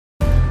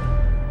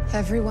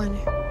Everyone,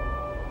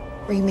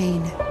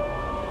 remain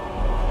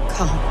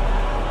calm.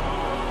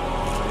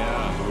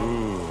 Yeah,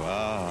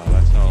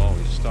 that's how it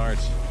always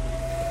starts.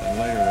 But then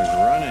later there's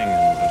running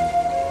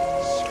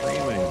and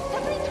screaming.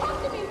 Somebody talk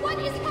to me! What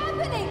is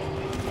happening?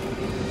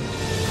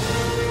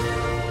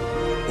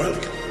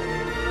 Welcome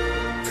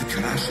to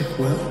Jurassic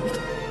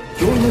World.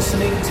 You're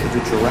listening to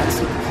the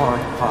Jurassic Park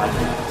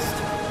podcast.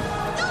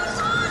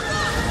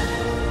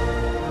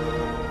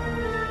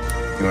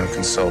 You want to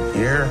consult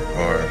here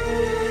or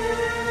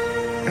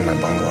in my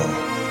bungalow?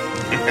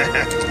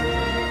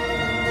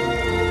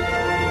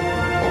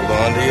 Hold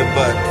on to your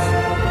butt.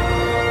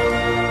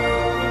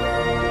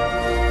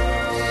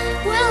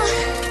 Well,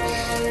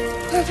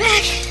 we're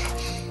back.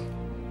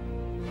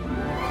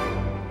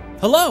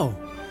 Hello,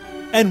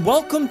 and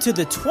welcome to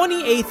the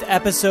 28th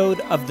episode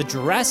of the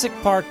Jurassic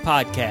Park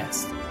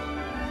podcast.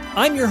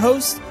 I'm your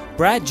host,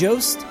 Brad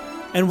Jost,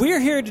 and we're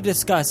here to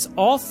discuss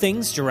all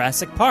things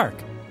Jurassic Park.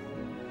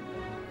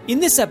 In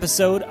this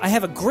episode, I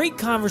have a great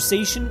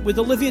conversation with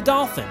Olivia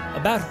Dolphin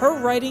about her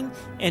writing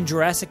and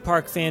Jurassic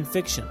Park fan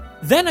fiction.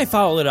 Then I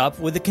followed it up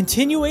with a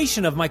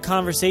continuation of my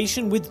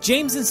conversation with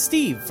James and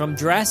Steve from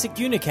Jurassic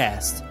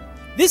Unicast,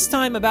 this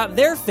time about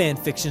their fan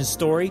fiction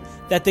story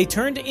that they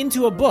turned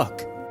into a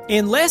book.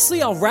 And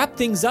lastly, I'll wrap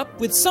things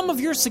up with some of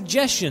your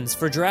suggestions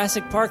for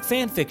Jurassic Park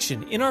fan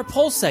fiction in our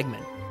poll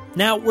segment.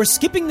 Now, we're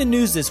skipping the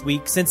news this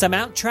week since I'm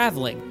out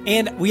traveling,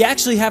 and we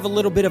actually have a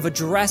little bit of a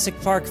Jurassic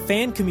Park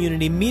fan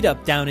community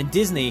meetup down in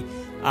Disney.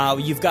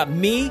 You've got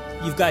me,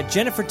 you've got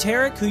Jennifer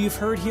Tarrick, who you've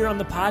heard here on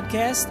the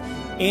podcast,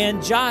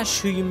 and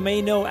Josh, who you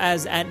may know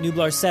as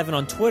 @Nublar7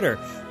 on Twitter.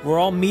 We're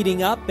all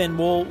meeting up,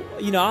 and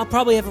I'll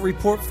probably have a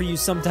report for you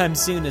sometime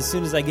soon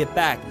as I get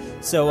back.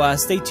 So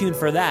stay tuned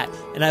for that.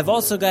 And I've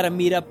also got to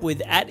meet up with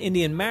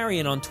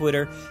 @IndianMarion on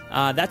Twitter.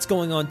 That's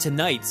going on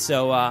tonight,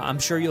 so I'm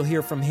sure you'll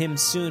hear from him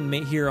soon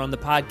here on the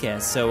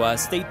podcast. So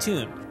stay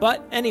tuned.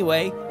 But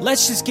anyway,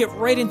 let's just get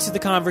right into the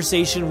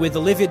conversation with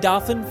Olivia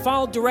Dolphin,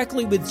 followed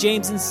directly with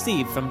James and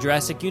Steve from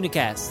Jurassic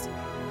Unicast.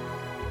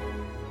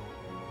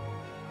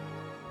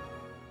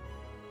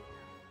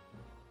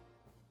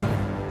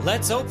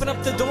 Let's open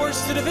up the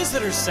doors to the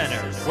Visitor Center,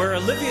 where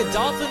Olivia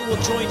Dolphin will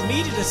join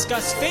me to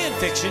discuss fan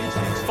fiction,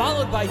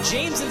 followed by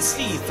James and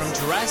Steve from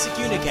Jurassic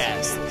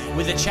Unicast,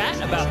 with a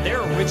chat about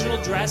their original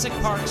Jurassic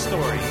Park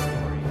story.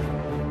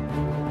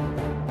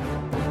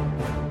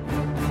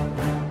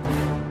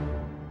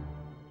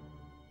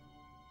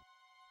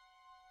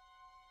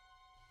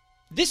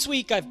 This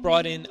week I've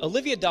brought in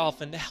Olivia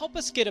Dolphin to help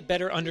us get a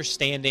better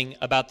understanding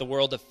about the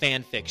world of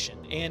fan fiction,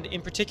 and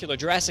in particular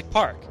Jurassic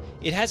Park.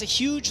 It has a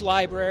huge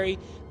library,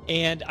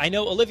 and I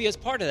know Olivia is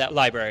part of that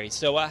library.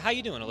 So how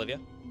you doing, Olivia?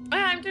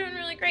 I'm doing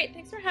really great.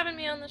 Thanks for having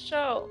me on the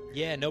show.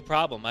 Yeah, no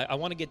problem. I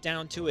want to get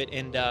down to it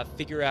and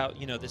figure out,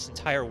 this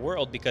entire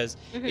world, because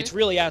it's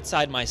really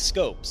outside my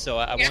scope. So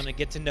I want to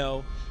get to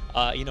know,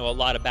 a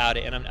lot about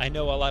it. And I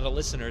know a lot of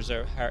listeners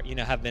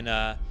have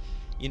been,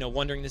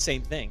 wondering the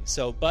same thing.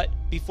 So, but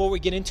before we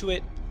get into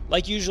it,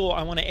 like usual,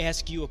 I want to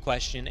ask you a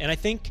question. And I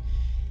think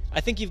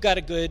you've got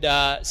a good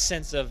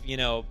sense of,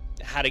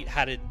 how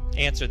to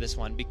answer this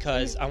one,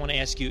 because I want to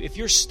ask you, if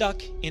you're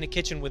stuck in a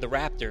kitchen with a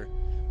raptor,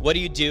 what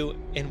do you do,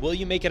 and will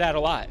you make it out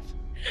alive?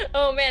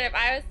 Oh man, if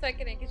I was stuck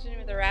in a kitchen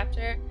with a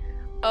raptor,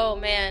 oh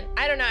man,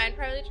 I don't know. I'd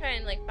probably try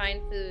and find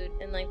food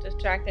and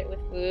distract it with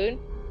food.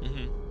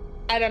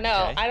 I don't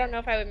know. Okay. I don't know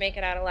if I would make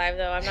it out alive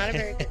though. I'm not a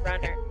very good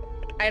runner.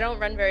 I don't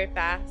run very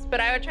fast, but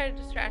I would try to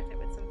distract it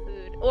with some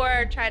food,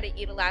 or try to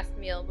eat a last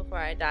meal before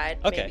I died.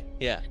 Okay,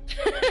 maybe. Yeah.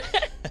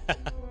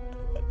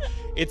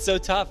 It's so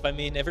tough. I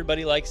mean,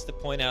 everybody likes to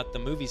point out the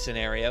movie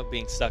scenario,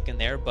 being stuck in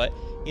there, but,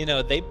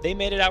 they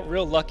made it out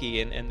real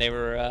lucky, and they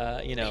were,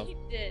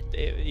 They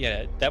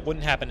did. that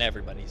wouldn't happen to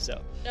everybody,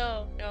 so.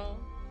 No,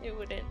 it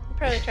wouldn't. I'd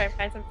probably try and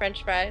find some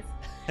French fries.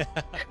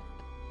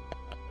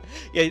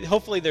 Yeah,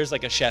 hopefully there's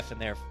a chef in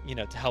there,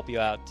 to help you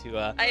out to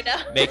I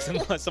know. make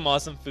some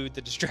awesome food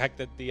to distract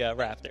the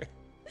raptor.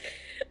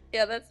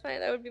 Yeah, that's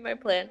fine. That would be my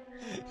plan.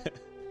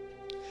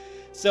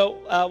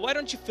 So why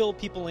don't you fill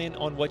people in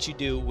on what you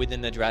do within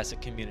the Jurassic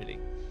community?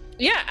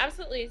 Yeah,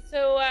 absolutely.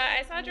 So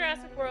I saw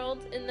Jurassic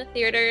World in the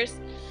theaters,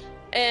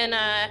 and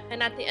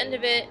at the end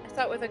of it, I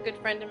saw it with a good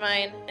friend of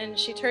mine, and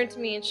she turned to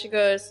me and she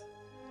goes,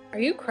 "Are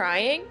you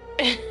crying?"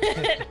 And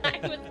I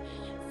was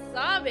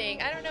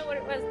sobbing. I don't know what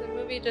it was. The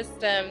movie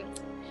just,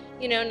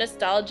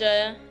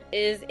 nostalgia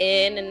is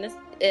in,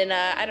 and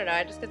I don't know.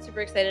 I just got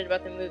super excited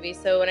about the movie.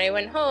 So when I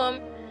went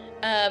home,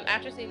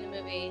 after seeing the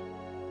movie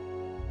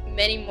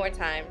many more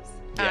times,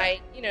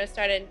 I,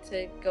 started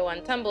to go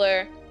on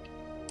Tumblr,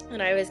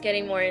 and I was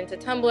getting more into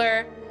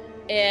Tumblr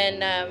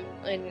and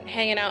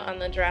hanging out on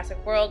the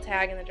Jurassic World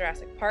tag and the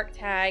Jurassic Park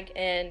tag,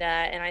 and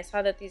I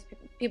saw that these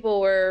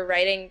people were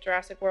writing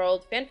Jurassic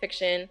World fan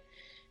fiction,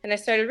 and I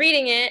started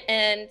reading it.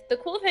 And the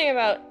cool thing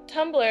about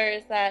Tumblr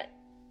is that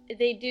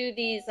they do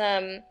these,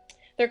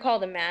 they're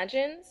called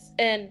Imagines,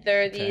 and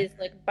they're these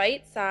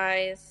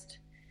bite-sized,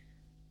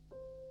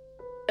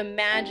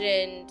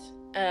 imagined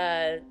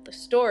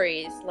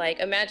stories. Like,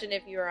 imagine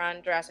if you were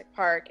on Jurassic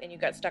Park and you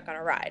got stuck on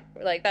a ride.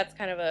 Like, that's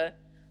kind of a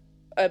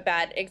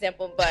bad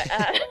example, but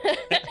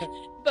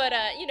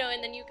you know,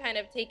 and then you kind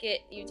of take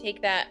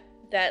that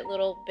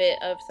little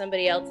bit of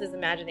somebody else's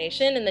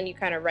imagination, and then you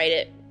kind of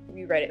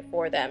rewrite it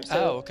for them.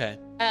 So, okay.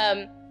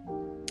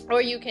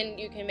 Or you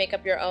can make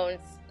up your own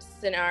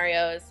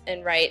scenarios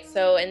and write.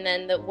 So, and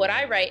then what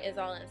I write is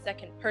all in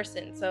second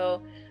person.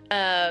 So,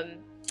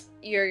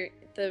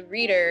 the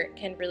reader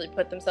can really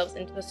put themselves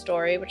into the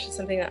story, which is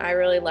something that I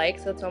really like.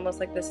 So it's almost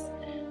like this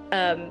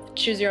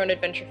choose your own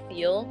adventure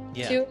feel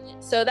to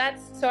it. So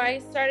I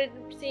started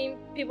seeing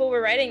people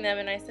were writing them,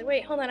 and I said,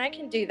 wait, hold on, I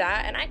can do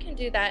that, and I can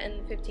do that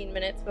in 15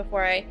 minutes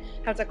before I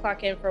have to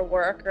clock in for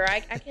work, or I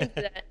can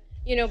do that,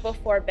 you know,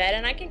 before bed,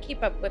 and I can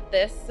keep up with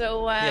this.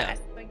 So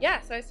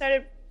so I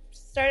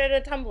started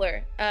a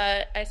Tumblr.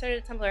 I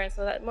started a Tumblr, and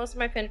so that most of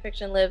my fan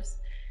fiction lives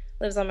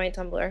on my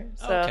Tumblr.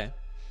 So okay.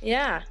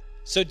 Yeah.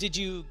 So did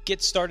you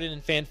get started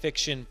in fan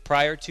fiction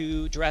prior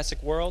to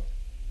Jurassic World?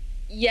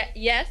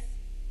 Yes.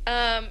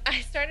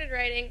 I started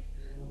writing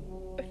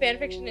fan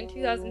fiction in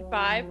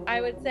 2005,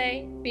 I would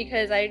say,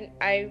 because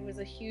I was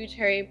a huge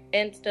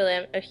still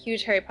am a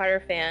huge Harry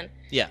Potter fan.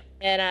 Yeah.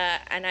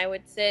 And I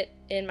would sit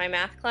in my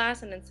math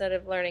class, and instead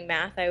of learning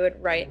math, I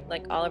would write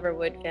like Oliver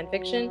Wood fan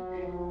fiction.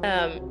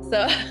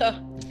 So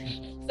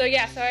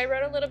I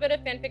wrote a little bit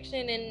of fan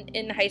fiction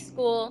in high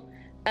school,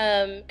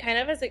 kind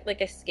of as like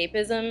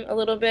escapism a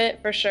little bit,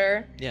 for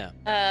sure. Yeah.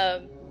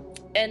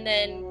 And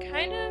then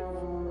kind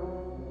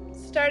of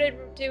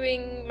started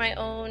doing my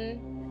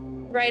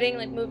own writing,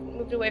 like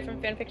moved away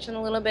from fan fiction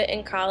a little bit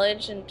in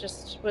college, and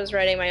just was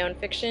writing my own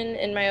fiction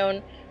and my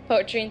own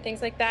poetry and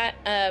things like that.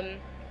 And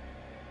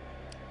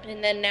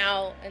then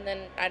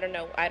I don't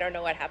know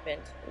what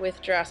happened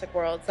with Jurassic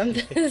World.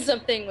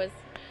 Something was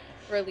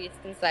released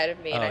inside of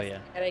me, and I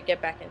gotta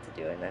get back into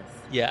doing this.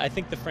 Yeah, I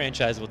think the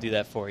franchise will do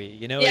that for you.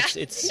 You know,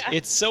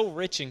 it's so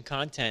rich in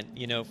content,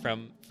 you know,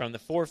 from the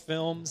 4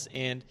 films,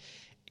 and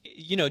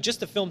you know,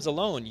 just the films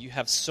alone, you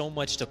have so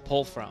much to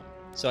pull from.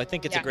 So I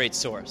think it's a great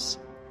source.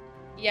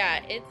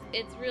 Yeah,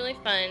 it's really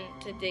fun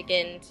to dig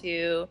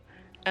into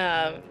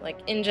like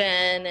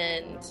InGen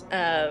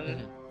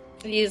and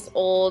these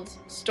old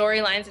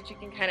storylines that you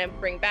can kind of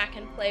bring back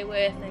and play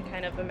with, and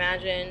kind of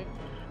imagine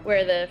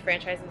where the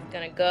franchise is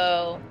going to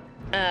go.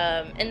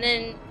 And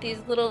then these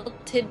little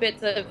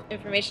tidbits of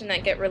information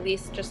that get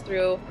released just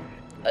through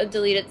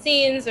deleted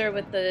scenes, or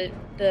with the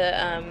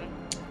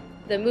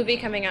movie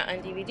coming out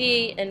on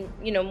DVD, and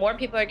you know, more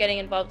people are getting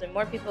involved and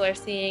more people are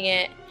seeing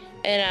it.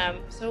 And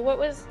so what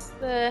was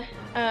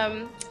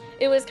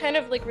it was kind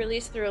of like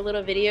released through a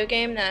little video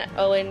game that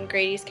Owen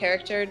Grady's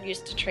character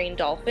used to train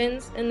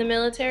dolphins in the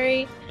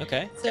military.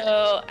 Okay.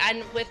 So,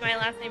 and with my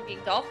last name being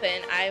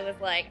Dolphin, I was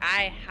like,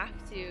 I have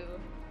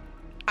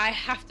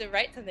to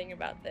write something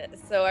about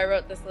this. So I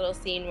wrote this little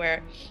scene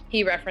where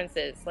he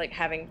references like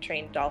having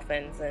trained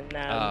dolphins, and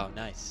oh,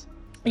 nice.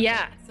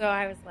 Yeah, so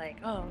I was like,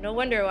 oh, no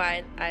wonder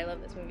why I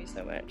love this movie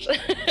so much.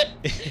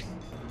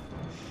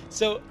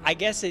 So I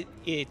guess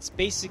it's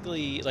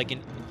basically like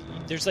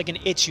there's like an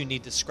itch you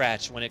need to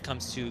scratch when it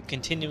comes to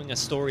continuing a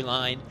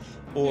storyline,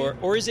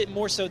 or is it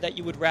more so that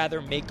you would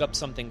rather make up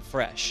something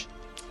fresh?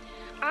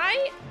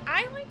 I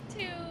like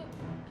to.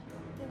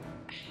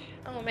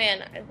 Oh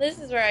man, this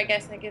is where I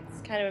guess it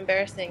gets kind of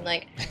embarrassing.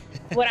 Like,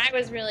 when I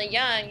was really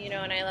young, you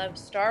know, and I loved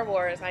Star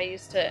Wars, I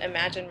used to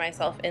imagine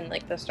myself in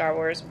like the Star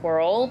Wars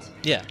world.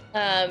 Yeah.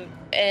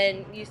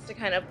 And used to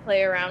kind of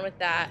play around with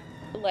that,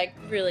 like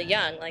really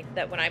young, like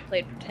that when I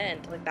played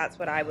pretend, like that's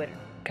what I would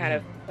kind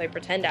of play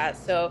pretend as.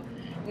 So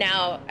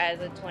now as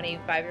a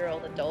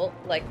 25-year-old adult,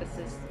 like this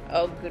is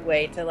a good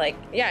way to like,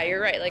 yeah,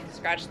 you're right, like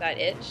scratch that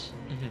itch.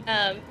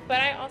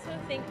 But I also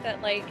think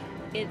that like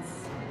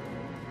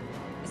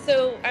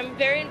so I'm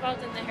very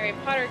involved in the Harry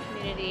Potter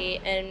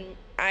community, and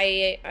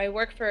I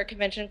work for a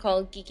convention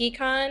called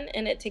GeekyCon,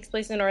 and it takes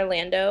place in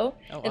Orlando.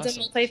 Oh, it's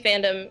awesome. A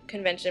multi-fandom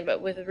convention,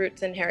 but with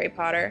roots in Harry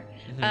Potter.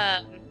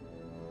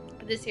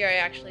 This year I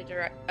actually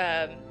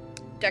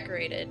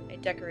decorated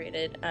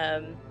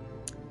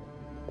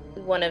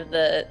one of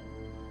the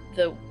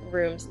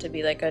rooms to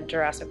be like a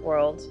Jurassic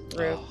World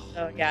room. Oh.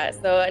 So yeah,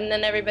 and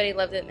then everybody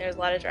loved it, and there's a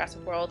lot of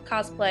Jurassic World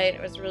cosplay, and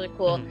it was really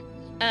cool.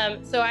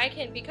 So I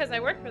can, because I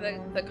work for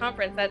the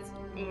conference, that's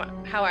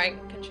how I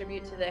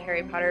contribute to the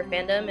Harry Potter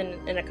fandom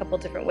in a couple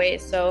different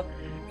ways. So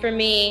for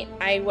me,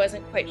 I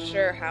wasn't quite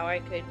sure how I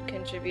could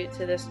contribute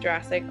to this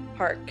Jurassic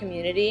Park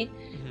community,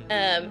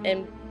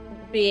 and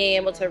being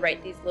able to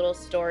write these little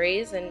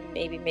stories and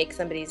maybe make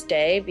somebody's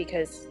day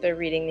because they're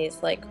reading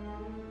these like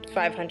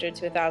 500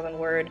 to 1,000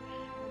 word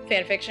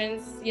fan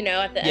fictions, you know,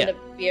 at the end of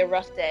be a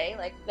rough day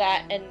like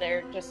that, and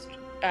they're just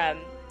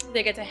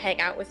they get to hang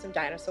out with some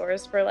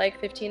dinosaurs for like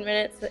 15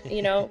 minutes,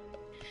 you know.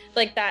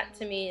 Like that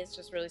to me is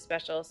just really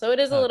special. So it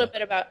is a little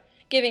bit about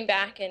giving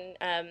back and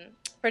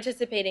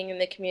participating in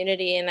the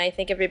community, and I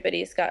think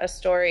everybody's got a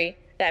story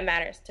that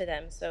matters to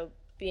them. So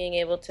being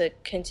able to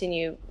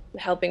continue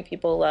helping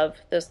people love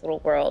this little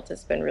world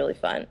has been really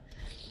fun.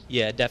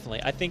 Yeah,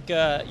 definitely. I think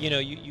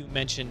you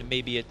mentioned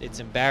maybe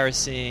it's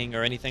embarrassing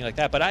or anything like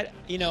that, but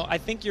I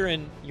think you're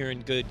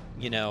in good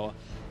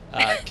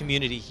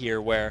community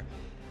here where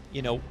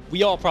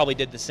we all probably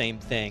did the same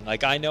thing.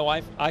 Like I know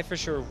I for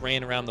sure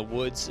ran around the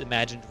woods,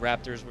 imagined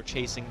raptors were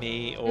chasing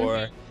me,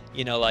 or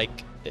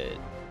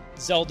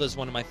Zelda's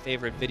one of my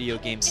favorite video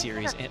game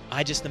series, and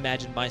I just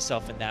imagined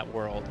myself in that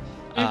world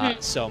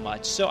so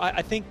much. So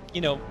I think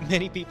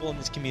many people in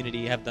this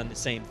community have done the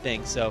same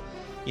thing. So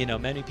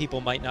many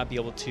people might not be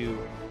able to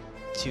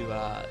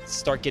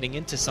start getting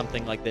into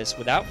something like this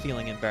without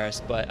feeling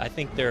embarrassed, but I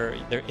think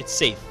it's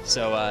safe.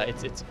 So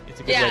it's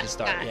a good way to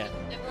start. Yeah,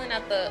 definitely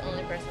not the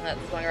only person that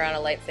swung around a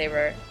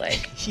lightsaber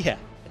like yeah,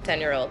 a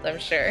 10-year-old. I'm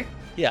sure.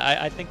 Yeah,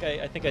 I think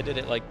I did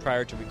it like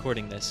prior to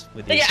recording this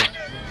with you. Yeah.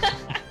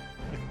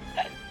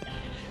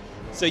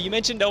 So you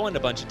mentioned Owen a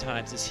bunch of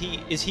times. Is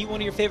he one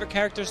of your favorite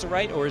characters to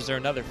write, or is there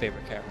another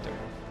favorite character?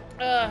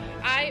 So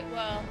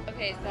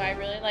I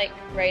really like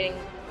writing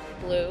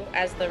Blue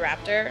as the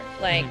raptor.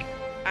 Like,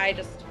 I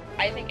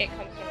think it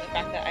comes from the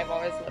fact that I've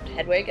always loved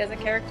Hedwig as a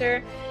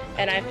character,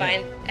 and I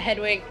find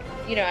Hedwig,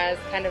 as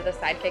kind of the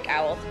sidekick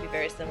owl to be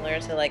very similar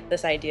to like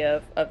this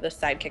idea of the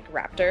sidekick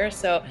raptor.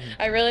 So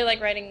I really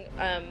like writing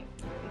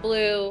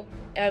Blue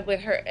with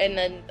her, and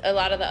then a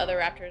lot of the other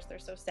raptors, they're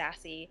so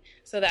sassy,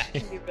 so that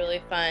can be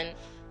really fun.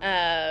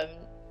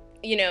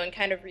 And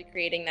kind of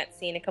recreating that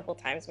scene a couple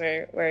times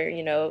where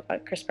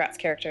Chris Pratt's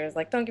character is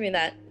like, don't give me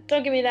that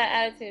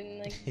attitude, and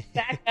like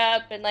back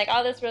up, and like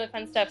all this really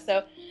fun stuff.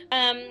 So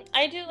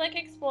I do like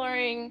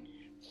exploring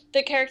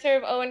the character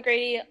of Owen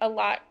Grady a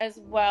lot as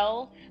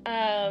well.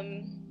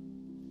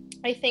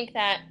 I think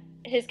that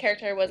his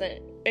character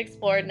wasn't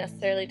explored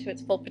necessarily to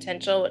its full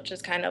potential, which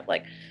is kind of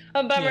like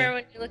a bummer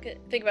when you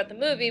think about the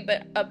movie,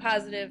 but a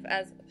positive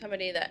as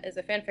somebody that is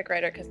a fanfic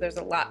writer, because there's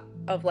a lot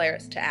of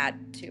layers to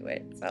add to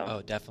it. So.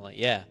 Oh, definitely,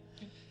 yeah.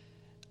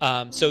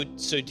 So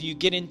do you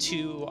get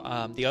into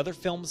the other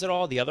films at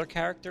all, the other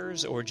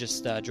characters, or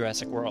just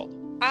Jurassic World?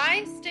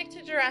 I stick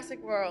to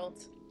Jurassic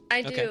World.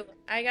 I do. Okay.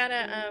 I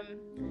gotta.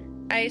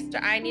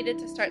 I needed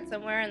to start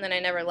somewhere, and then I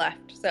never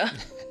left. So.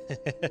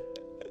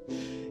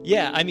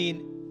 Yeah, I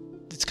mean,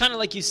 it's kind of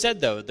like you said,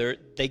 though.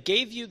 They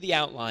gave you the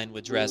outline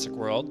with Jurassic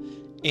World,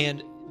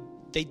 and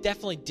they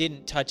definitely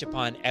didn't touch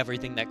upon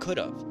everything that could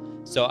have.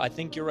 So I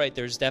think you're right.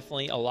 There's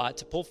definitely a lot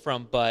to pull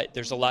from, but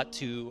there's a lot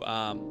to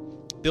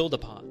build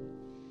upon.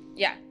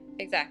 Yeah,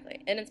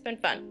 exactly. And it's been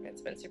fun.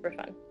 It's been super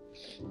fun.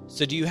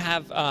 So do you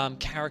have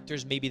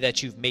characters maybe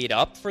that you've made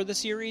up for the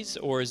series,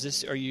 or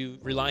are you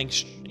relying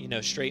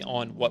straight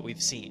on what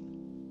we've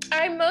seen?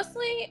 I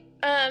mostly,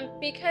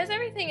 because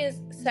everything is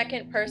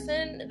second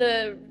person,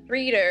 the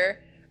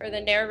reader or the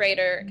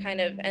narrator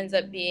kind of ends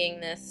up being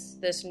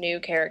this new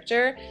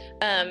character.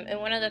 And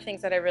one of the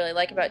things that I really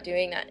like about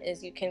doing that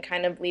is you can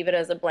kind of leave it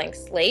as a blank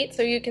slate,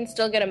 so you can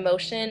still get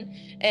emotion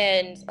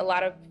and a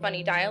lot of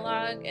funny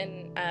dialogue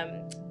and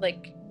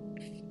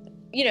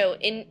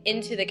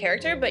into the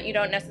character, but you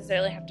don't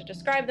necessarily have to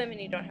describe them and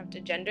you don't have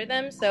to gender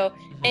them. So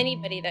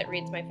anybody that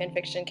reads my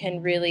fanfiction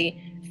can really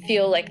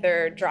feel like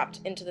they're dropped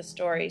into the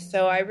story.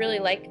 So I really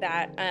like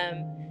that,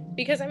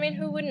 because I mean,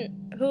 who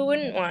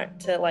wouldn't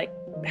want to like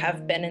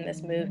have been in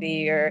this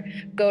movie or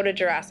go to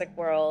Jurassic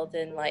World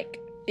and like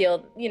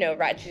feel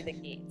ride through the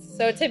gates.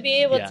 So to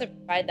be able to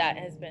provide that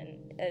it's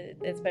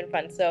been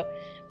fun. So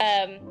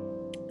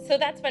so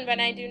that's fun. But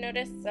I do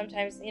notice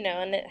sometimes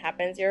and it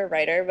happens, you're a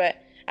writer, but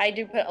I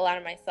do put a lot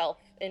of myself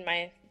in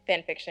my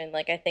fan fiction.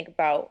 Like I think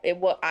about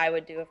what I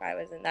would do if I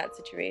was in that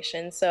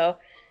situation. So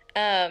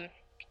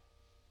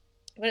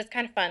but it's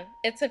kind of fun.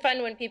 It's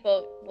fun when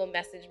people will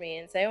message me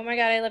and say, oh my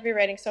God, I love your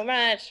writing so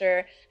much,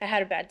 or I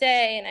had a bad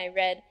day and I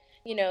read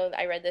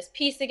this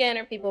piece again,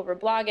 or people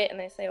reblog it and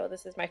they say, oh,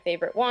 this is my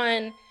favorite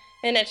one.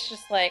 And it's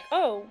just like,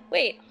 oh,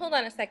 wait, hold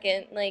on a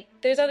second. Like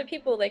there's other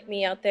people like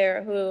me out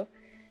there who,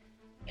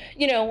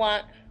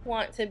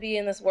 want to be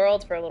in this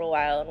world for a little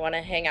while and want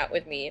to hang out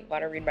with me and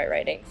want to read my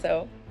writing.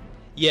 So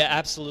yeah,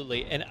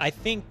 absolutely. And I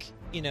think,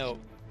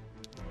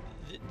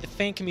 the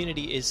fan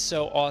community is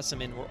so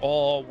awesome, and we're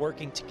all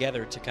working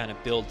together to kind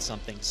of build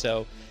something.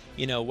 So,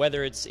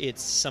 whether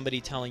it's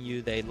somebody telling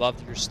you they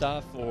loved your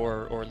stuff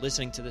or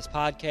listening to this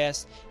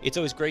podcast, it's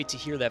always great to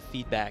hear that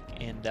feedback.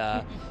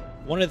 And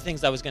one of the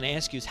things I was going to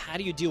ask you is, how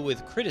do you deal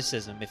with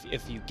criticism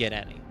if you get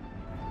any?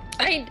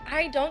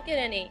 I don't get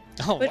any.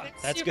 Oh, wow,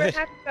 that's super good.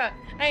 Happy about.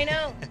 I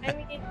know. I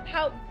mean,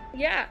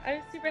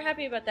 I'm super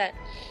happy about that.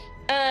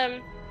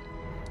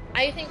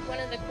 I think one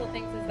of the cool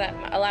things is that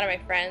a lot of my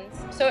friends.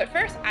 So at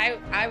first,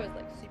 I was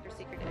like super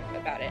secretive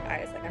about it.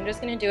 I was like, I'm just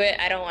gonna do it.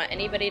 I don't want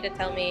anybody to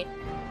tell me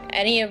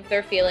any of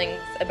their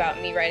feelings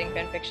about me writing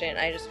fan fiction.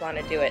 I just want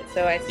to do it.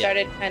 So I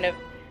started kind of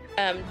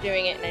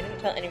doing it, and I didn't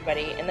tell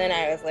anybody. And then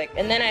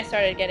I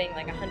started getting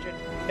like 100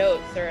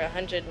 notes or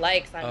 100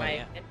 likes on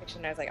my fan fiction.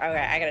 And I was like,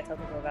 okay, I gotta tell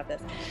people about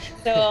this.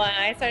 So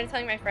I started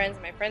telling my friends,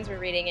 and my friends were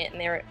reading it,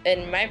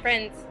 and my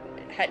friends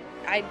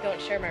I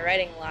don't share my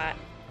writing a lot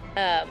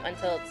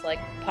until it's like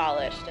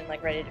polished and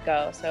like ready to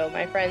go. So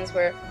my friends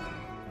were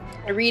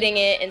reading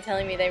it and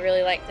telling me they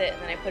really liked it,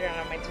 and then I put it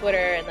on my Twitter,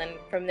 and then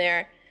from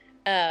there,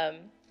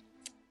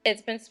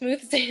 it's been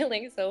smooth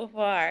sailing so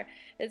far.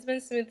 It's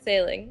been smooth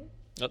sailing.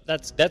 Well,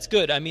 that's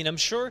good. I mean, I'm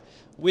sure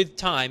with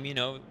time,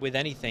 with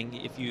anything,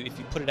 if you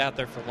put it out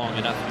there for long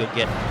enough, you'll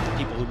get the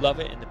people who love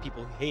it and the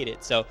people who hate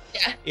it. So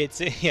you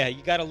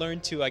got to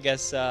learn to, I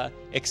guess,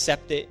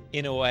 accept it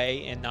in a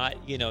way and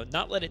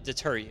not let it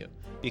deter you,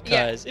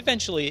 because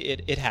eventually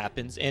it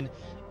happens, and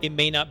it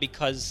may not be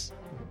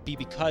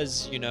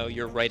because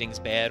your writing's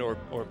bad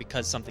or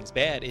because something's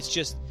bad. It's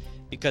just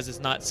because it's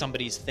not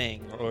somebody's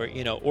thing, or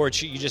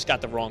you just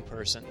got the wrong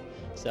person.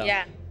 So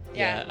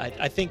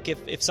I think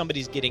if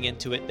somebody's getting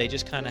into it, they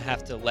just kind of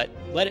have to let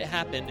it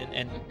happen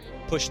and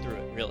push through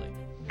it, really.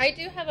 I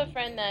do have a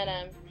friend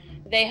that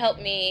they help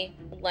me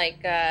make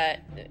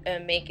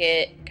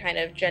it kind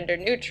of gender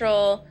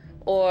neutral,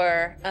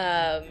 or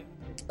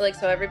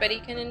so everybody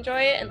can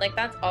enjoy it, and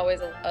that's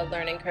always a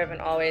learning curve and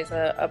always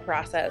a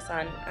process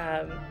on.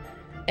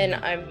 And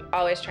I'm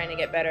always trying to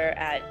get better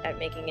at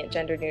making it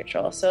gender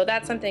neutral. So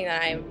that's something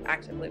that I'm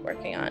actively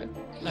working on.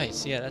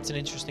 Nice. Yeah, that's an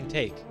interesting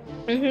take.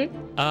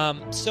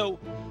 Mm-hmm. So,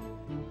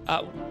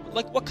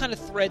 what kind of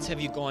threads have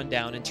you gone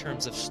down in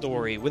terms of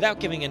story, without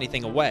giving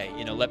anything away?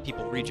 Let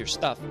people read your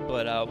stuff.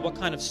 But what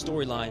kind of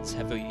storylines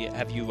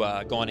have you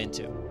gone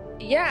into?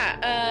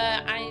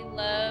 Yeah, I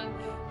love...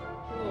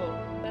 Ooh,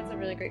 that's a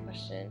really great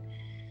question.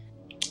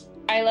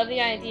 I love the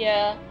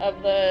idea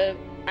of the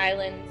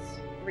islands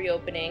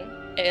reopening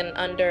and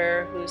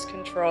under whose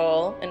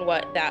control and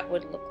what that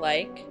would look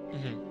like.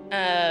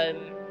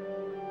 Mm-hmm.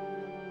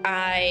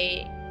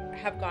 I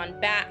have gone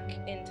back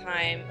in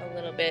time a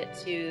little bit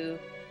to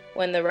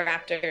when the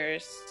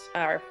Raptors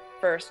are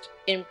first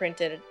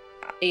imprinted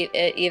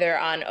either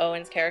on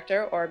Owen's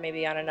character or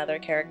maybe on another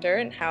character,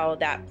 and how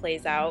that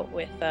plays out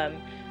with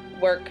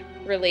work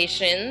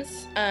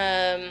relations.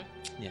 And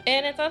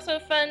it's also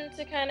fun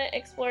to kind of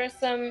explore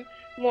some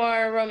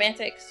more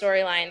romantic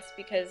storylines,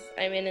 because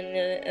at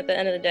the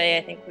end of the day,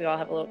 I think we all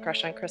have a little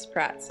crush on Chris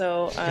Pratt.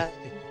 So I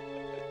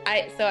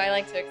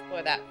like to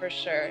explore that for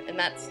sure, and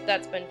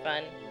that's been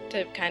fun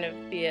to kind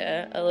of be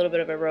a little bit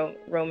of a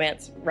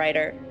romance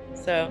writer.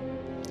 So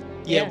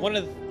one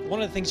of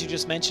the things you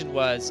just mentioned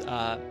was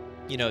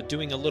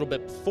doing a little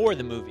bit before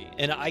the movie,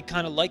 and I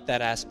kind of like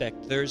that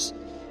aspect. There's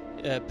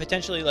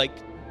potentially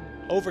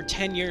over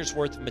 10 years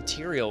worth of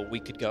material we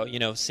could go,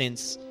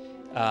 since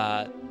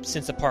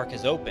the park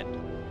has opened.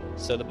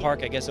 So the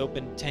park, I guess,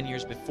 opened 10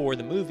 years before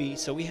the movie,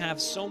 so we have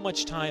so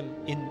much time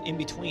in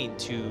between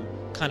to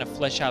kind of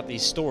flesh out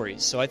these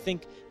stories. So I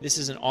think this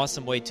is an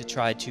awesome way to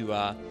try to,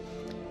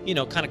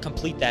 kind of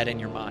complete that in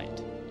your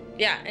mind.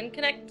 Yeah, and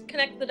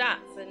connect the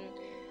dots,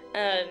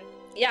 and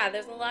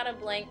there's a lot of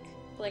blank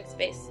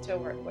space to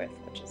work with,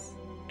 which is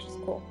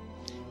cool.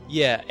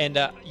 Yeah, and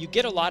you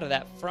get a lot of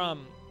that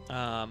from,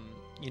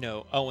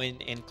 Owen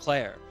and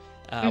Claire.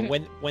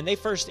 When they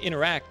first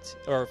interact,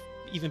 or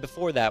even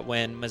before that,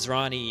 when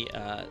Masrani,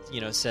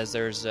 says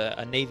there's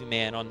a Navy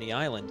man on the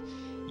island,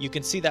 you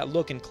can see that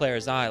look in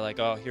Claire's eye, like,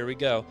 oh, here we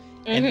go.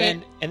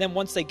 Mm-hmm. And then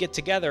once they get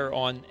together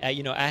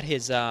at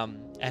his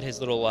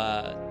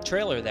little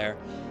trailer there,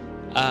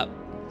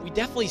 we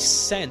definitely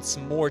sense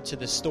more to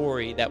the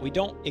story that we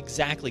don't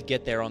exactly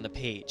get there on the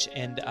page.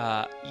 And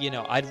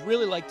I'd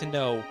really like to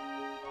know,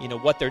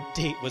 what their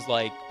date was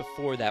like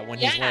before that, when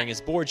he's wearing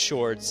his board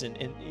shorts, and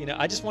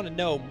I just want to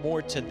know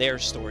more to their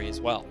story as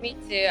well. Me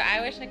too.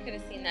 I wish I could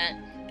have seen that.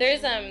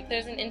 There's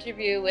an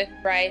interview with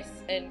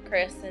Bryce and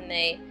Chris, and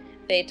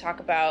they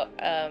talk about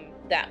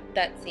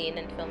that scene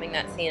and filming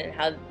that scene, and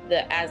how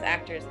as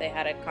actors they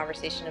had a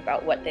conversation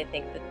about what they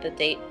think that the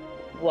date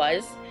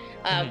was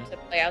to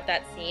play out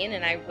that scene.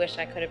 And I wish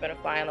I could have been a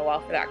fly on the wall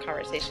for that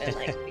conversation,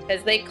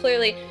 because they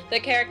clearly, the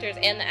characters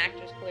and the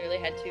actors clearly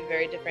had two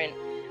very different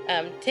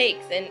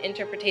takes and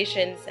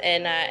interpretations,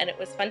 and it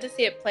was fun to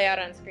see it play out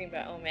on screen.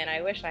 But oh man, I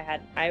wish I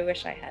had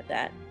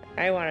that.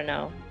 I want to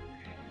know.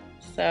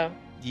 So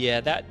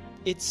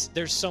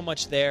there's so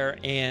much there,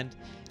 and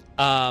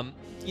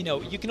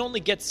you can only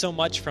get so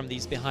much from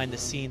these behind the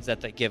scenes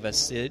that they give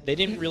us. They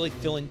didn't really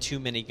fill in too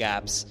many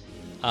gaps,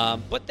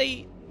 but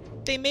they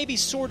maybe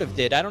sort of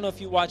did. I don't know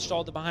if you watched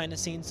all the behind the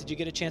scenes. Did you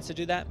get a chance to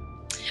do that?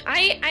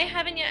 I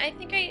haven't yet. I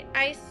think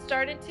I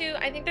started to.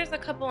 I think there's a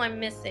couple I'm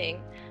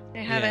missing. I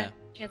haven't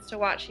chance to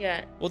watch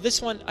yet. Well,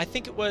 this one, I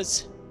think it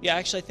was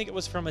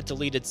from a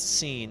deleted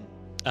scene.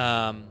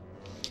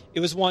 It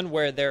was one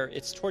where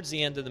it's towards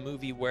the end of the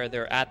movie, where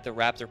they're at the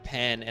raptor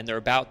pen and they're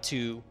about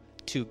to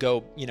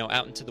go,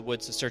 out into the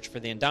woods to search for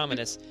the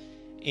Indominus.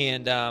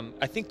 And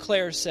I think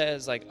Claire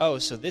says, oh,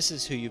 so this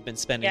is who you've been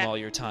spending all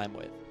your time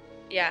with.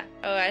 Yeah.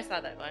 Oh, I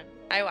saw that one.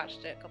 I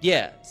watched it a couple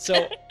times.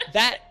 So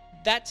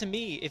that to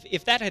me,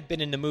 if that had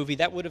been in the movie,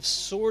 that would have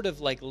sort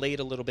of laid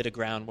a little bit of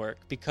groundwork,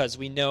 because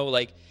we know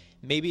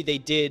maybe they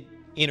did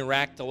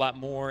interact a lot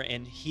more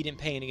and he didn't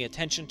pay any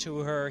attention to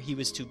her. He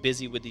was too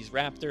busy with these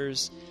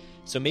raptors.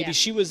 So maybe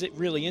she was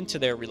really into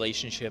their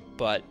relationship,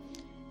 but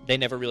they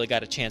never really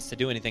got a chance to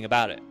do anything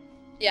about it.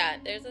 Yeah,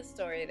 there's a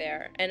story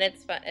there, and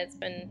it's fun. It's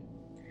been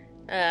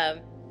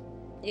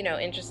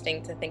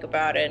interesting to think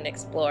about and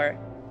explore.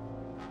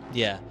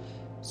 Yeah.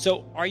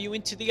 So, are you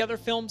into the other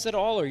films at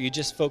all, or are you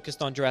just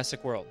focused on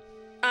Jurassic World?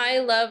 I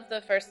love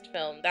the first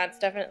film. That's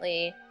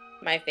definitely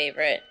my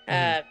favorite.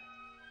 I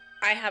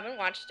haven't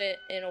watched it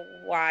in a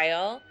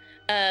while.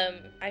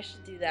 I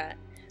should do that.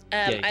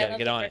 Yeah, you gotta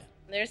get on it.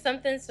 There's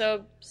something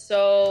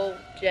so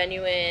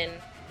genuine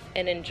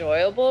and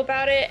enjoyable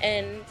about it,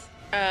 and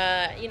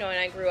and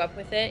I grew up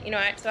with it.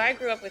 So I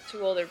grew up with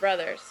two older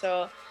brothers.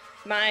 So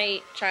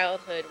my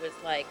childhood was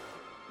like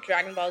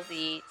Dragon Ball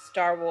Z,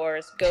 Star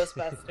Wars,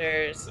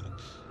 Ghostbusters.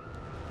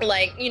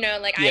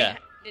 Yeah.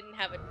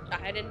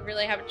 I didn't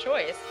really have a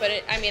choice, but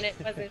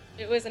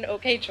it was an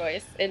okay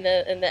choice in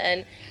the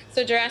end.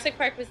 So Jurassic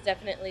Park was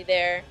definitely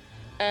there.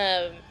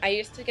 I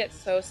used to get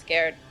so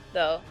scared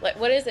though. Like,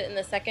 what is it in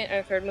the second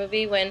or third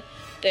movie when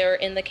they're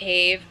in the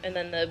cave and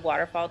then the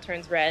waterfall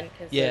turns red?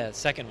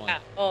 Second one.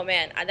 Oh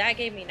man, that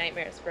gave me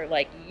nightmares for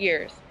like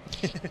years.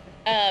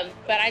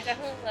 But I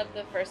definitely love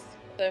the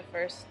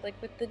first, like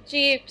with the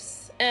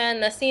Jeeps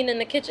and the scene in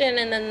the kitchen,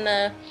 and then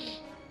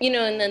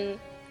and then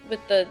with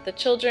the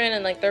children,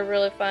 and like they're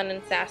really fun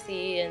and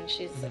sassy, and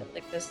she's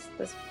like this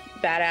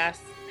badass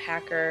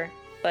hacker.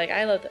 Like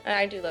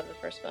I do love the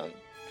first film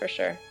for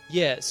sure.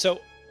 Yeah, so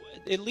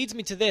it leads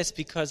me to this,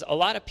 because a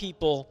lot of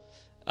people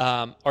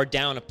are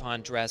down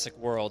upon Jurassic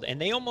World,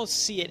 and they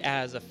almost see it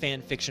as a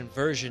fan fiction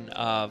version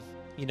of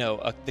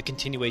the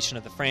continuation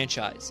of the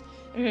franchise.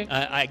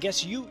 I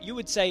guess you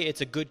would say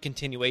it's a good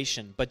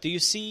continuation, but do you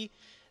see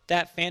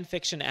that fan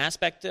fiction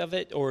aspect of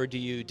it, or do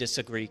you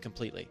disagree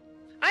completely?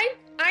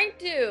 I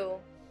do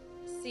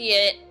see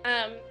it.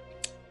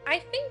 I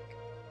think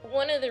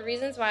one of the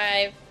reasons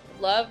why I've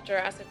loved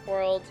Jurassic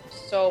World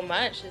so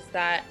much is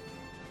that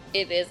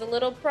it is a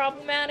little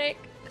problematic.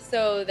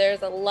 So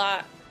there's a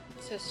lot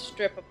to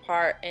strip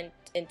apart and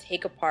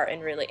take apart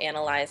and really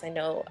analyze. I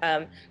know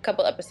a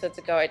couple episodes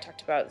ago I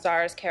talked about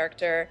Zara's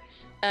character.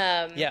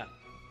 Yeah.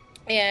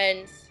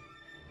 And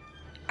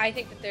I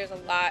think that there's a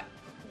lot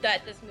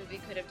that this movie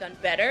could have done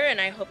better, and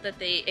I hope that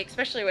they,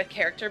 especially with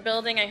character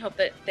building, I hope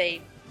that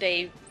they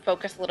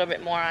focus a little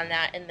bit more on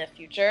that in the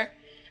future.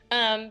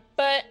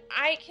 But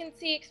I can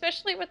see,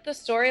 especially with the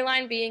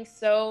storyline being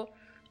so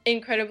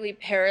incredibly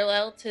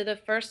parallel to the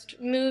first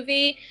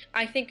movie,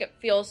 I think it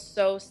feels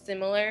so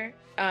similar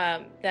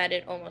that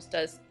it almost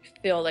does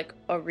feel like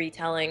a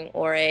retelling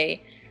or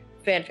a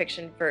fan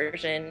fiction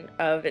version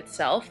of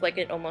itself. Like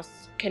it almost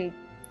can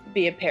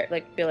be feel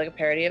like a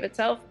parody of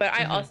itself. But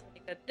I also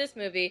think that this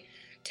movie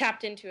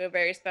tapped into a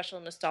very special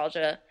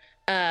nostalgia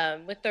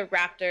with the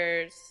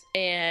raptors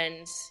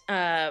and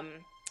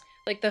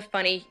like the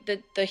funny,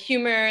 the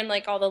humor, and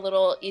like all the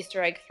little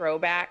Easter egg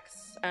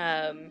throwbacks.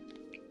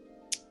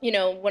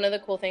 One of the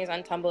cool things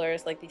on Tumblr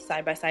is like these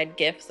side-by-side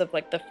GIFs of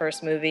like the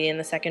first movie and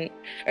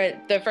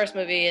the first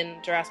movie in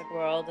Jurassic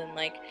World, and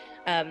like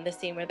the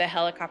scene where the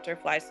helicopter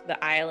flies to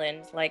the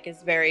island, like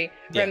is very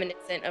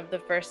reminiscent of the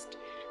first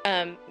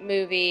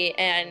movie.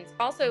 And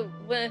also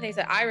one of the things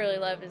that I really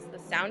love is the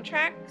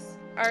soundtracks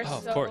are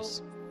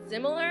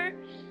similar,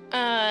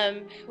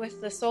 with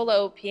the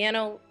solo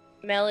piano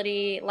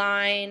melody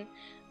line.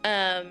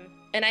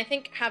 And I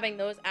think having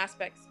those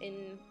aspects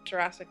in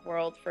Jurassic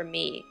World for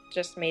me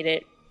just made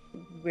it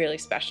really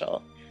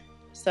special.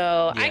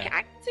 So I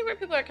can see where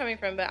people are coming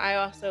from, but I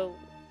also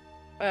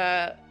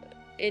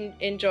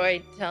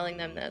enjoy telling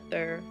them that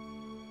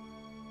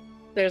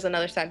there's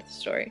another side to the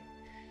story.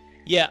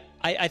 Yeah,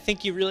 I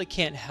think you really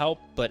can't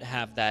help but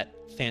have that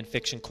fan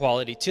fiction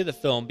quality to the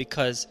film,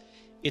 because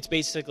it's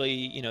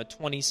basically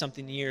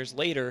 20-something years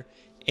later,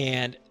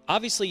 and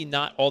obviously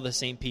not all the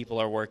same people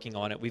are working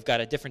on it. We've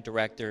got a different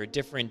director, a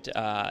different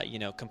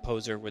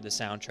composer with the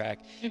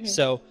soundtrack.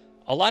 So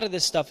a lot of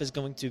this stuff is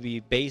going to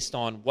be based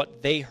on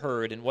what they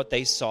heard and what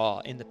they saw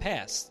in the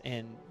past,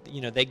 and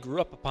they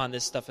grew up upon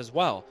this stuff as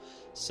well.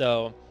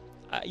 So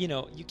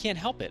you can't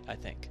help it, I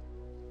think.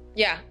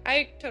 Yeah,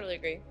 I totally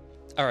agree.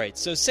 All right,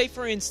 so say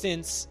for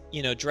instance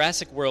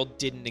Jurassic World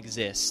didn't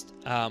exist.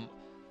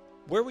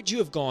 Where would you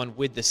have gone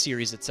with the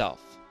series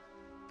itself?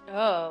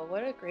 Oh,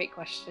 what a great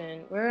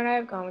question. Where would I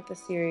have gone with the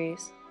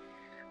series?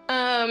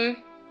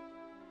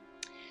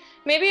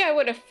 Maybe I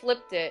would have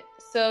flipped it.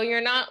 So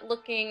you're not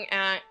looking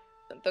at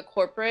the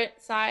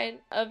corporate side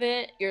of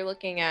it. You're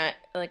looking at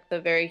like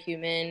the very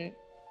human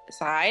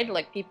side,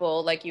 like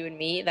people like you and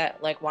me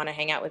that like want to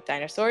hang out with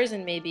dinosaurs,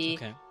 and maybe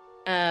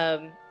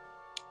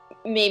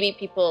maybe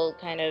people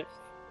kind of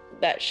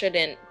that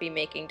shouldn't be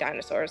making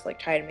dinosaurs like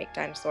try to make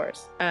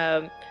dinosaurs.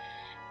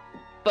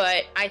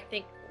 But I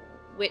think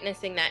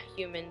witnessing that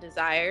human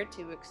desire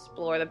to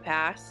explore the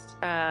past,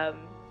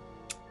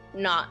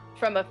 not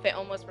from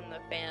almost from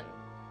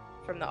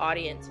the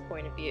audience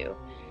point of view,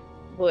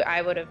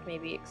 I would have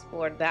maybe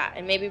explored that,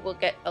 and maybe we'll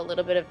get a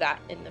little bit of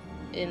that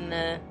in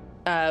the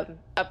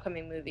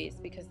upcoming movies,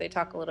 because they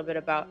talk a little bit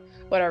about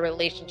what our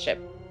relationship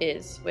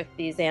is with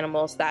these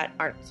animals that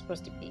aren't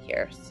supposed to be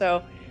here.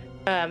 So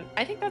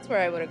I think that's where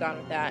I would have gone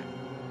with that.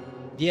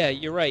 Yeah,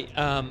 you're right.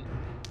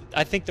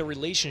 I think the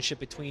relationship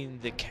between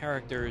the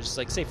characters,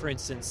 like say for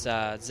instance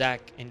Zach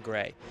and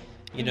Gray,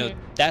 You know,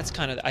 that's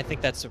kind of, I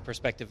think that's the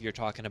perspective you're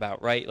talking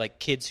about, right? Like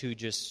kids who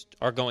just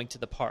are going to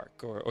the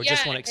park or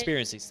just want to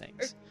experience these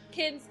things. Or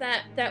kids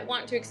that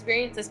want to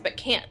experience this but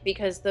can't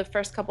because the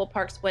first couple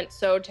parks went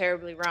so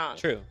terribly wrong.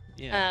 True.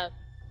 Yeah.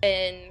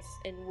 And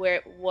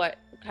what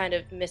kind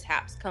of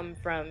mishaps come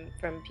from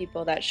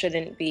people that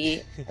shouldn't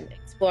be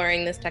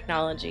exploring this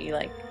technology,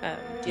 like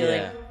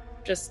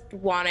just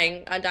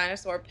wanting a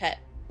dinosaur pet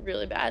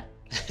really bad.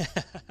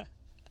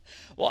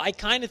 Well, I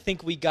kind of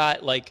think we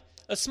got like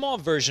a small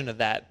version of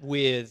that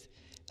with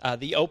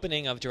the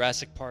opening of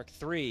Jurassic Park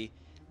 3.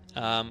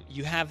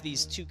 You have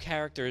these two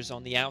characters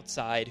on the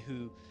outside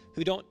who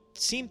don't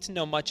seem to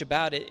know much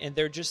about it, and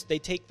they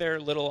take their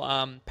little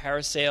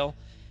parasail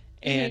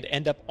and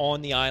end up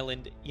on the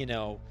island. You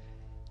know,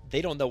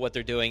 they don't know what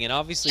they're doing, and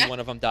obviously one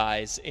of them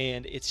dies,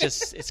 and it's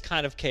just it's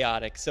kind of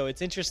chaotic. So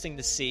it's interesting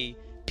to see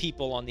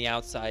people on the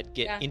outside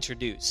get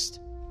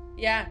introduced.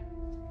 Yeah.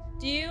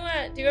 Do you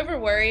ever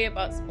worry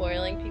about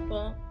spoiling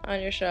people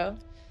on your show?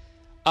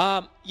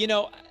 You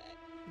know,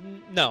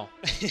 no.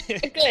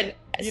 Good.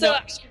 So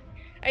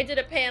I did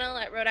a panel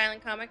at Rhode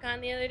Island Comic Con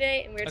the other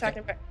day, and we were talking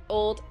about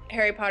old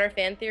Harry Potter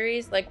fan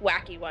theories, like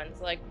wacky ones,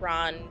 like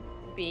Ron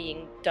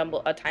being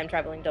a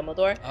time-traveling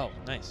Dumbledore. Oh,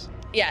 nice.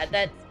 Yeah,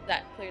 that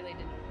clearly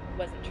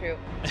wasn't true.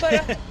 But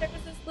there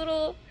was this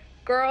little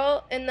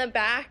girl in the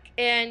back,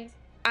 and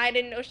I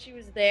didn't know she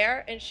was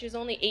there, and she was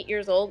only 8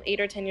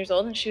 or 10 years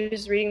old, and she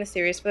was reading the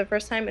series for the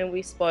first time, and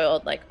we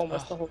spoiled like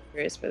almost the whole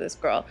series for this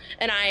girl.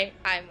 And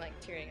I'm like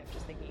tearing up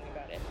just thinking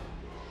about it.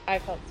 I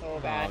felt so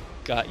bad. Oh,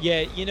 God.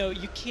 Yeah, you know,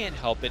 you can't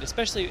help it,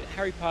 especially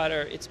Harry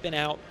Potter. It's been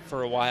out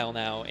for a while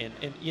now, and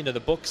you know, the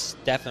books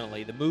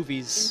definitely. The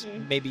movies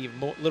maybe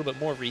a little bit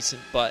more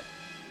recent, but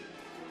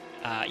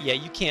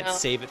you can't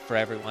save it for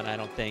everyone, I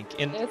don't think.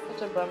 And it's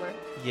such a bummer.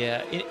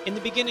 Yeah, in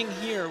the beginning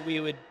here, we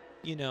would,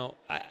 you know,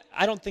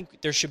 I don't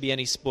think there should be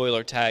any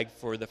spoiler tag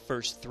for the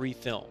first 3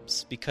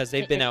 films because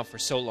they've been out for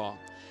so long.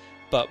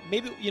 But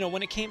maybe, you know,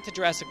 when it came to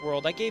Jurassic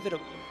World, I gave it,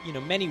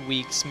 many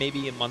weeks,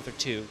 maybe a month or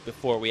 2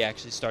 before we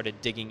actually started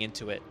digging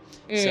into it.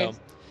 So,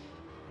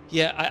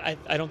 yeah,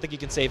 I don't think you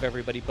can save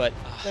everybody, but,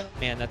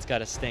 man, that's got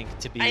to stink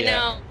to be, I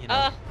know.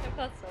 I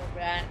felt so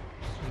bad.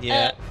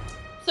 Yeah.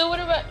 So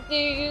what about, do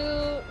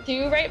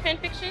you write fan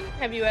fiction?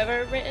 Have you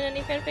ever written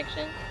any fan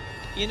fiction?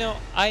 You know,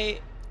 I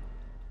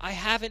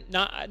haven't,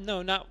 not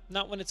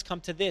when it's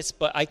come to this,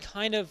 but I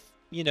kind of,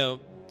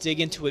 dig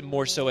into it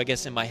more so, I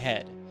guess, in my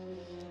head.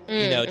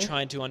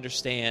 Trying to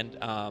understand,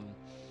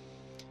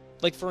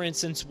 like, for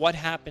instance, what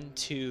happened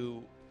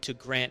to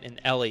Grant and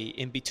Ellie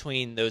in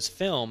between those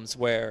films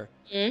where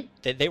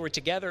they were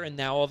together and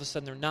now all of a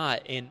sudden they're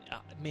not. And,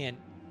 man,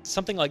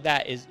 something like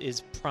that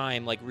is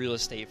prime, like, real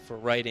estate for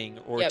writing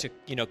or to,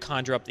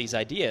 conjure up these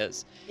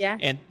ideas. Yeah.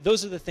 And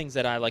those are the things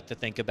that I like to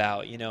think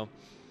about,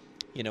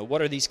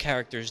 what are these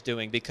characters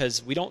doing?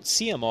 Because we don't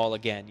see them all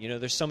again.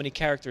 There's so many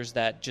characters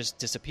that just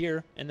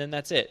disappear and then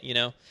that's it,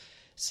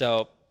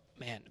 So,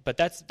 man, but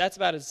that's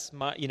about as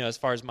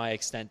far as my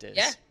extent is.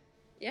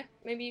 Yeah.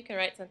 Maybe you can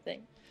write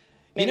something.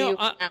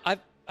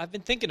 I've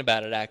been thinking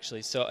about it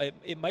actually, so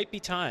it might be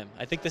time.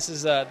 I think this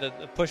is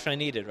the push I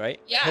needed, right?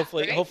 Yeah.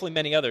 Hopefully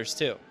many others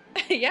too.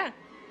 Yeah.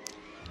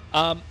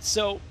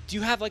 So do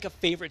you have like a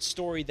favorite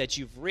story that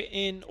you've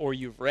written or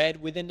you've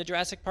read within the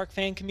Jurassic Park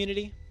fan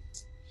community?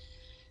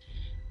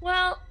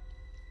 Well,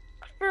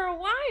 for a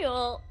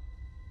while,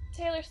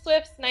 Taylor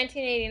Swift's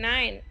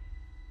 1989.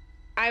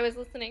 I was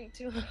listening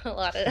to a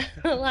lot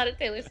of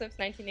Taylor Swift's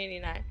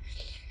 1989,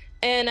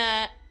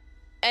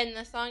 and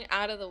the song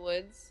 "Out of the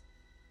Woods."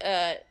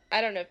 I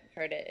don't know if you've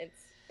heard it.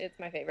 It's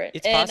my favorite.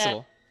 It's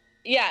possible.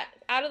 Yeah,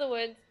 "Out of the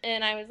Woods,"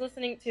 and I was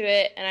listening to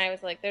it, and I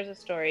was like, "There's a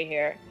story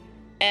here,"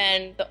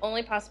 and the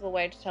only possible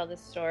way to tell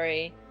this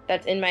story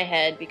that's in my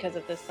head because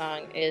of this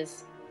song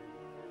is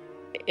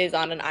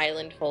on an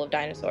island full of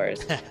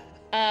dinosaurs.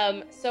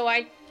 So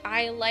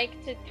I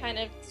like to kind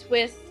of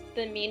twist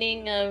the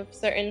meaning of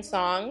certain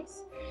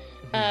songs.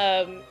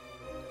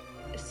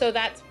 So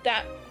that's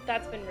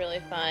been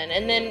really fun.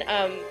 And then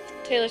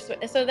Taylor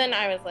Swift. So then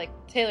I was like,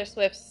 Taylor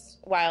Swift's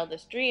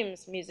 "Wildest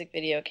Dreams" music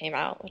video came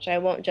out, which I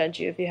won't judge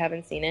you if you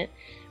haven't seen it,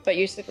 but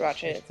you should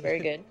watch it. It's very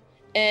good.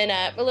 And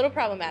a little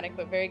problematic,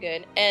 but very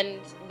good. And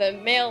the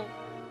male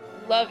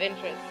love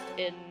interest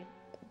in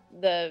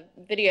the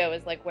video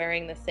is like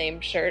wearing the same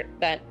shirt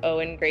that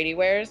Owen Grady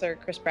wears or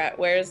Chris Pratt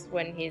wears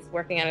when he's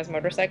working on his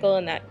motorcycle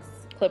in that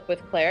clip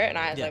with Claire. And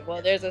I was like,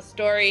 well, there's a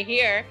story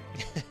here.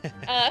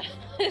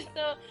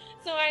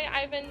 So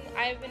I've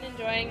been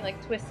enjoying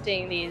like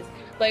twisting these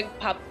like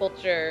pop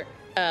culture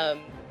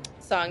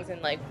songs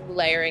and like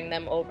layering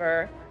them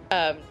over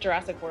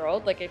Jurassic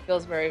World. Like it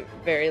feels very,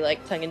 very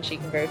like tongue in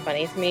cheek and very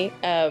funny to me.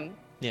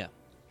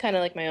 Kind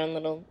of like my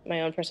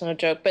own personal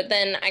joke. But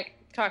then I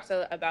talked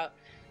about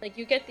like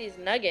you get these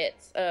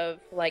nuggets of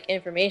like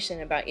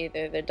information about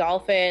either the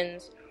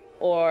dolphins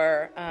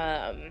or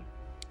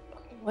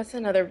what's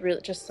another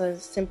just a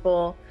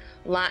simple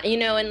line,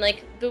 and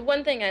like the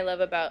one thing I love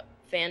about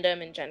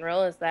fandom in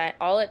general is that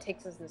all it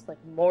takes is this like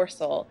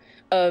morsel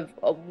of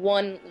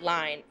one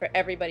line for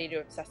everybody to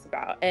obsess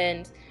about.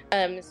 And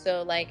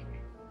so like,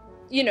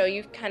 you know,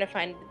 you kind of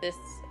find this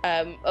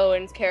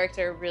Owen's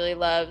character really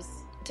loves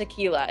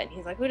tequila, and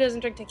he's like, who doesn't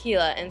drink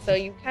tequila? And so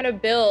you kind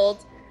of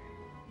build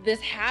this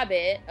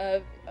habit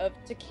of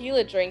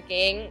tequila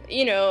drinking,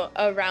 you know,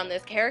 around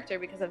this character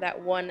because of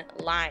that one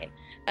line.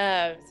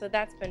 So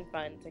that's been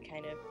fun to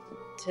kind of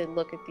to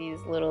look at these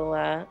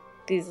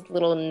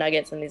little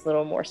nuggets and these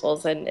little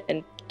morsels and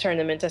turn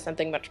them into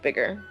something much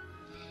bigger.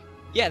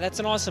 Yeah, that's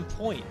an awesome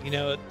point. You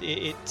know,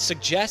 it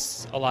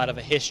suggests a lot of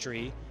a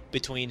history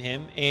between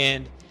him,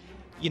 and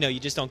you know,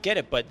 you just don't get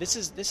it. But this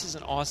is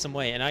an awesome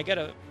way, and I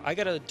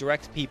gotta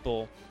direct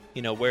people,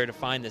 you know, where to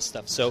find this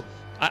stuff. So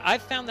I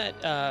found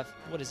that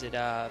what is it?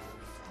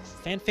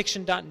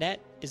 Fanfiction.net.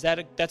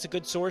 That's a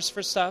good source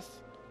for stuff?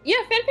 Yeah,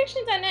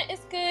 fanfiction.net is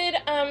good.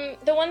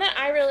 The one that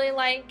I really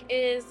like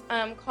is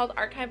called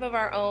Archive of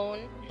Our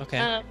Own.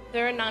 Okay.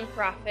 They're a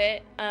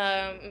nonprofit,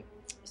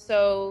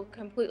 so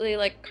completely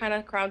like kind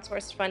of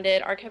crowdsourced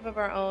funded.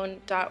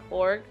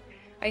 Archiveofourown.org,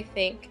 I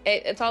think.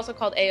 It's also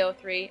called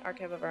AO3,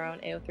 Archive of Our Own,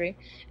 AO3,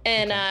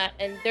 and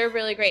and they're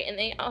really great. And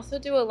they also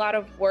do a lot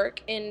of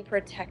work in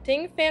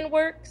protecting fan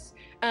works.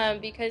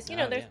 Because you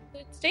know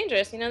it's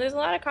dangerous. You know, there's a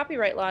lot of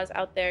copyright laws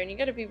out there, and you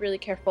got to be really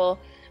careful,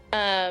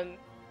 and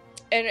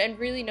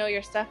really know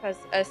your stuff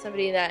as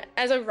somebody that,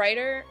 as a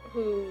writer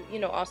who, you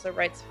know, also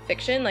writes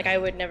fiction. Like, I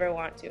would never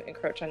want to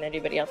encroach on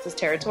anybody else's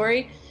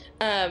territory,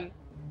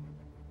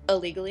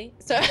 illegally.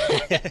 So,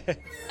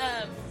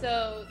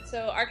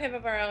 so Archive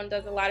of Our Own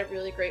does a lot of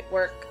really great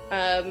work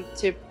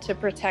to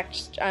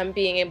protect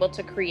being able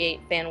to create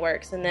fan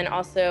works, and then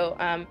also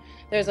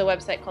there's a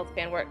website called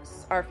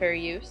Fanworks Are Fair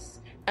Use.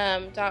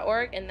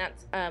 .org, and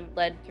that's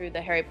led through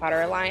the Harry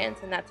Potter Alliance,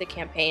 and that's a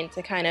campaign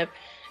to kind of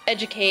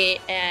educate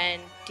and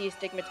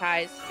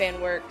destigmatize fan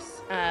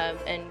works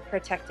and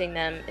protecting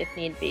them if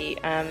need be,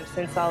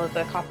 since all of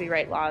the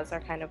copyright laws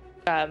are kind of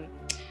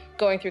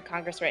going through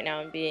Congress right now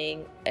and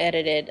being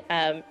edited.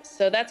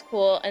 So that's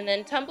cool. And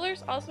then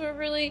Tumblr's also a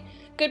really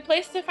good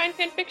place to find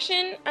fan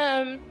fiction,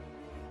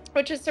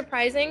 which is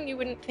surprising. You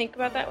wouldn't think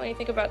about that when you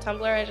think about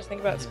Tumblr. I just think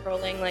about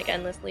scrolling like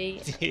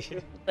endlessly,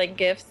 like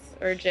GIFs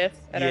or GIFs.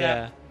 I don't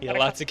know. Yeah,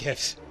 lots of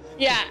GIFs.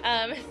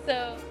 Yeah.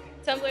 So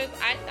Tumblr's,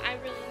 I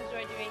really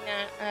enjoy doing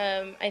that.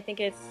 I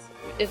think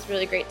it's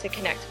really great to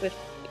connect with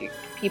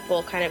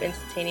people kind of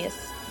instantaneous.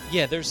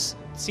 Yeah,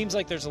 seems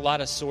like there's a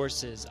lot of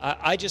sources.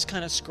 I just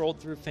kind of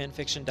scrolled through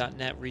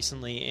fanfiction.net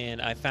recently,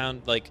 and I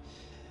found like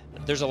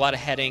there's a lot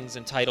of headings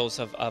and titles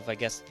of I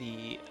guess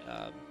the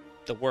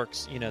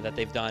works, you know, that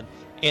they've done,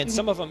 and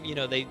some of them, you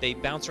know, they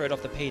bounce right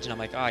off the page, and I'm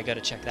like, oh, I got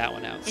to check that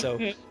one out. So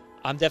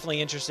I'm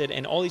definitely interested,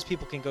 and all these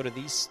people can go to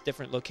these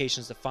different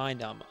locations to find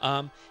them.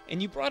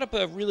 And you brought up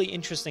a really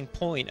interesting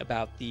point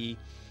about the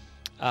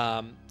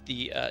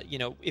you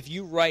know, if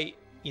you write,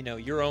 you know,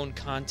 your own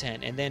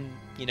content, and then,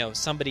 you know,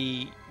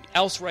 somebody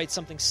else writes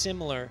something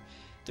similar,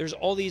 there's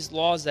all these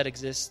laws that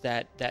exist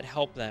that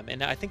help them.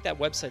 And I think that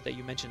website that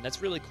you mentioned,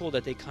 that's really cool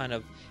that they kind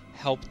of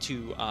help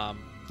to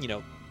you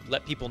know,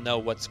 let people know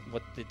what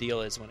the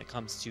deal is when it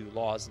comes to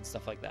laws and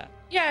stuff like that.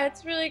 Yeah,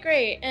 it's really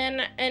great.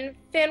 And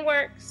fan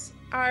works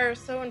are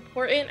so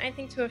important, I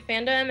think, to a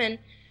fandom. And,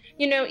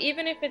 you know,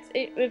 even if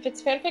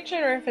it's fan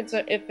fiction or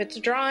if it's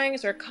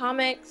drawings or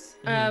comics,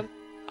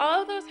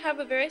 all of those have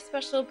a very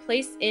special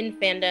place in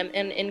fandom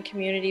and in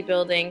community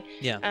building.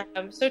 Yeah.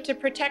 So to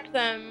protect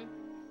them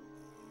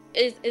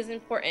is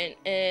important.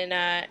 And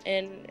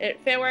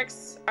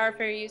Fanworks Are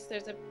Fair Use.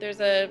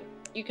 There's a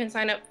you can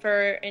sign up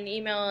for an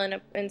email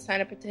and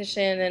sign a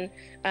petition,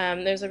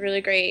 and there's a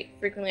really great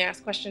frequently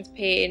asked questions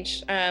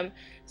page.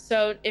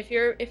 So if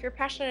you're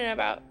passionate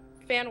about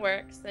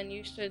Fanworks, then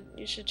you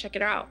should check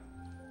it out.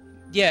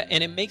 Yeah,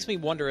 and it makes me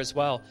wonder as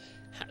well,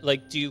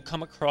 like, do you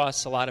come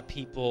across a lot of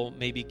people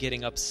maybe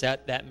getting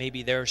upset that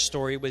maybe their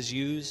story was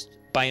used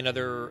by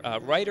another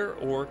writer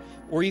or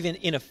even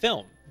in a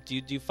film? Do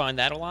you find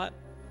that a lot?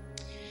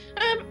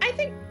 I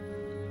think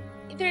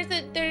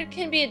there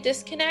can be a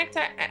disconnect.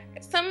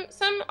 Some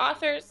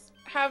authors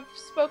have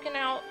spoken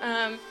out.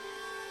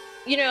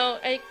 You know,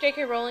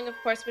 J.K. Rowling, of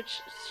course, which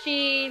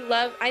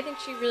I think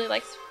she really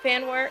likes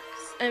fan works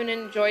and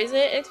enjoys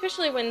it,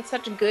 especially when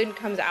such good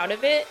comes out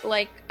of it.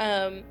 Like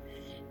the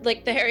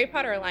Harry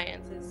Potter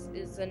Alliance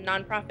is a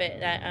nonprofit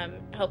that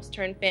helps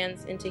turn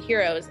fans into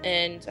heroes,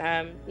 and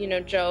you know,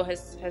 Jo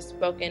has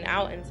spoken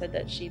out and said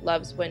that she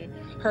loves when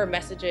her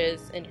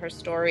messages and her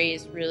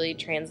stories really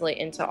translate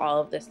into all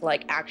of this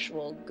like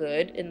actual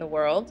good in the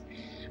world.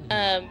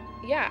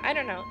 Yeah, I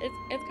don't know,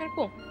 it's kind of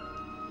cool.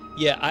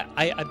 Yeah,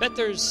 I bet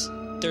there's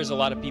a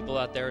lot of people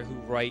out there who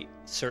write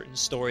certain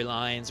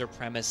storylines or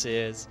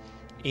premises,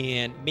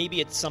 and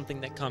maybe it's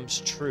something that comes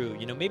true.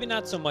 You know, maybe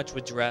not so much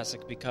with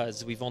Jurassic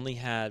because we've only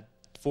had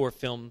 4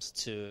 films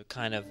to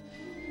kind of,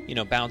 you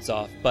know, bounce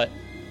off. But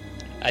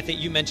I think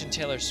you mentioned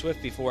Taylor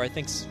Swift before. I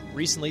think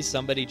recently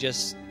somebody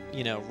just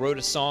wrote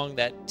a song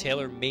that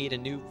Taylor made a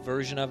new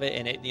version of it,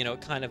 and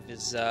it kind of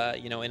is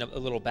in a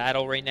little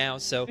battle right now.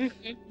 So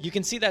you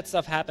can see that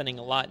stuff happening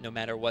a lot, no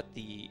matter what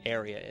the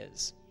area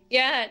is.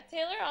 Yeah,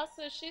 Taylor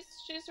also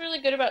she's really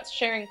good about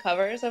sharing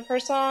covers of her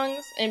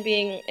songs and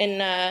being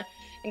and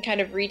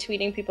kind of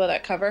retweeting people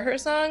that cover her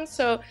songs.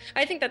 So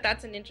I think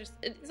that's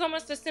it's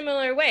almost a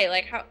similar way.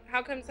 Like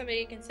how come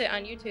somebody can sit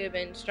on YouTube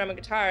and strum a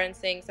guitar and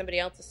sing somebody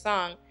else's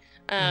song,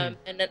 and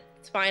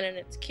it's fine and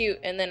it's cute,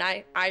 and then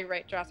I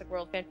write Jurassic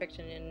World fan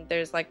fiction and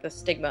there's like the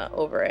stigma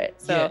over it.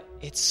 So yeah,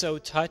 it's so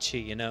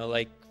touchy,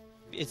 like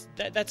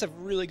that's a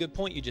really good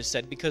point you just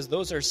said, because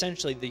those are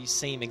essentially the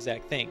same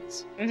exact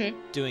things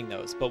doing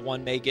those, but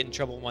one may get in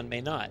trouble, one may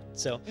not.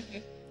 So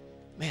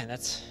man,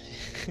 that's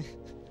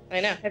I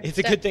know. It's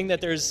a good thing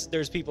that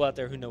there's people out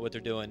there who know what they're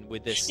doing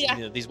with this,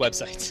 these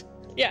websites.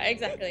 Yeah,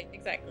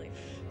 exactly.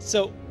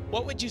 So,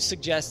 what would you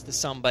suggest to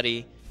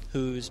somebody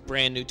who's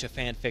brand new to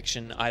fan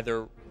fiction,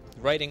 either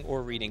writing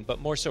or reading, but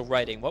more so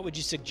writing? What would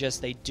you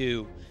suggest they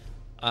do,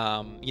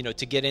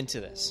 to get into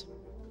this?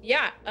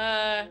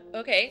 Yeah.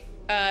 Okay.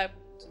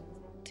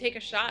 Take a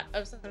shot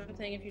of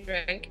something if you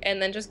drink, and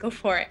then just go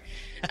for it.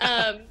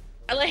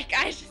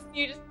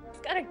 You just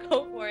gotta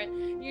go for it.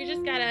 You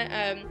just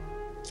gotta.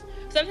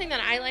 Something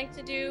that I like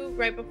to do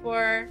right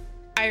before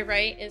I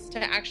write is to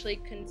actually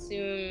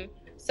consume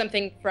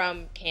something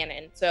from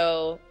canon.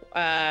 So,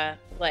 I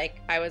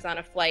was on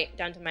a flight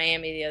down to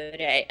Miami the other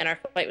day, and our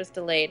flight was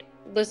delayed.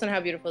 Listen how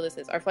beautiful this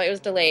is. Our flight was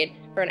delayed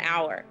for an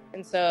hour.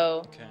 And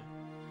so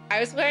I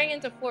was flying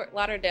into Fort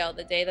Lauderdale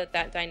the day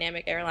that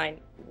dynamic airline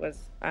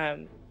was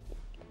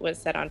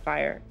set on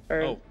fire,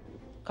 or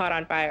caught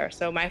on fire.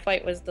 So my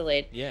flight was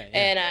delayed. Yeah.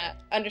 And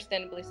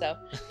understandably so.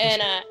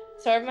 And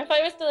so my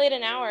flight was delayed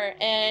an hour,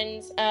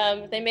 and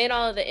they made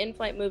all of the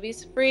in-flight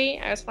movies free.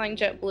 I was flying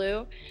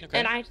JetBlue,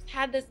 and I just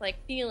had this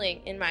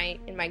feeling in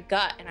my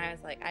gut, and I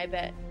was like, I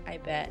bet.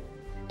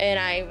 And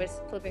I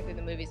was flipping through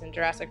the movies, and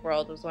Jurassic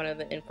World was one of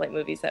the in-flight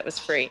movies that was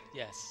free.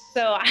 Yes.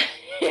 So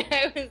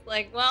I was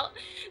like, well,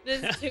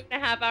 this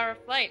 2.5-hour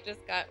flight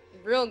just got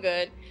real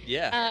good.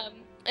 Yeah.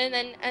 And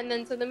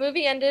then so the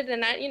movie ended,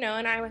 and I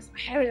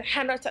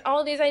had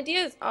all these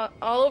ideas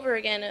all over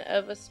again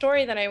of a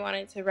story that I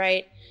wanted to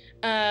write.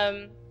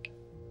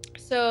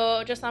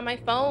 So just on my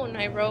phone,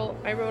 I wrote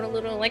a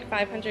little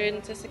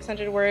 500 to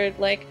 600 word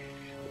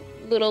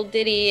little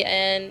ditty,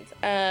 and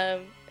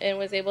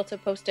was able to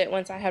post it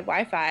once I had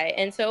Wi-Fi.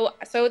 And so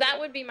that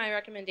would be my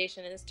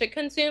recommendation, is to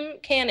consume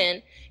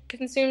canon,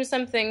 consume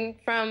something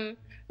from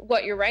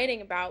what you're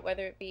writing about,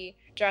 whether it be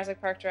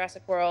Jurassic Park,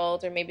 Jurassic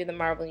World, or maybe the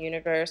Marvel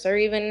Universe, or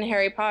even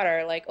Harry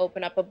Potter,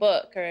 open up a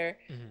book, or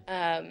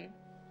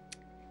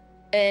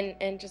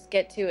and just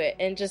get to it,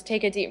 and just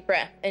take a deep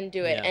breath and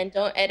do it, and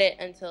don't edit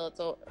until it's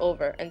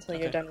over, until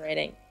you're done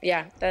writing.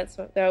 Yeah, that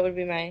would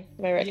be my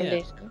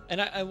recommendation. Yeah.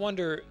 And I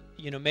wonder,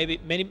 maybe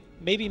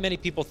many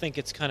people think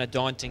it's kind of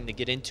daunting to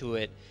get into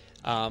it,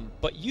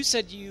 but you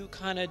said you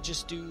kind of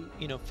just do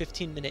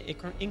 15-minute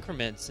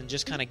increments and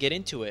just kind of get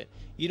into it.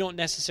 You don't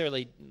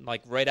necessarily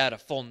write out a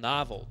full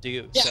novel, do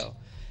you? Yeah. So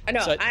I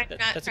know.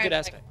 That's a good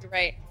aspect.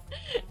 Right.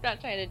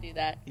 Not trying to do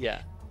that.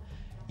 Yeah.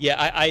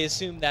 Yeah, I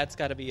assume that's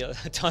got to be a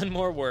ton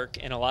more work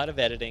and a lot of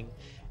editing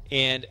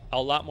and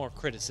a lot more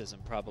criticism,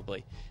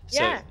 probably.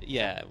 So,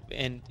 yeah.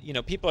 And,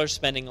 people are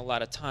spending a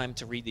lot of time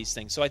to read these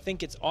things. So I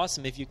think it's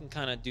awesome if you can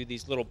kind of do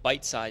these little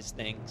bite-sized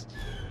things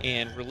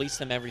and release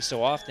them every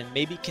so often,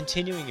 maybe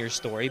continuing your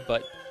story,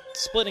 but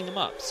splitting them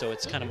up so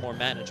it's kind of more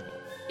manageable.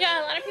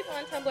 Yeah, a lot of people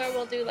on Tumblr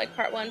will do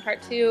part 1,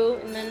 part 2,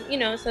 and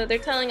then, so they're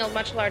telling a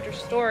much larger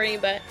story,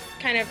 but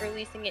kind of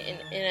releasing it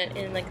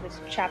in this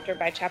chapter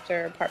by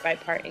chapter, part by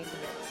part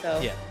increment. So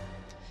yeah.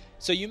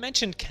 So you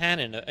mentioned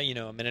canon,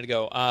 a minute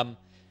ago.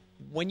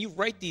 When you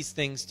write these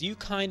things, do you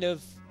kind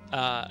of,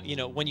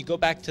 when you go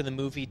back to the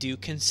movie, do you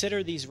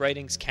consider these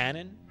writings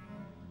canon?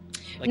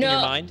 In your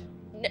mind?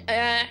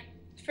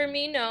 For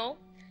me, no.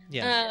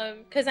 Yeah.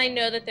 Because I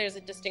know that there's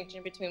a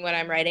distinction between what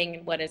I'm writing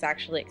and what is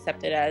actually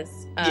accepted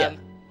as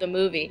the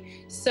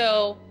movie.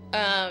 So,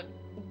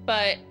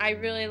 but I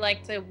really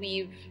like to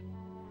weave.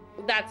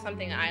 That's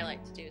something that I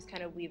like to do, is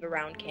kind of weave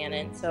around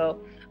canon. So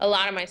a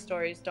lot of my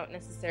stories don't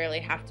necessarily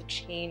have to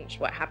change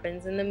what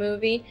happens in the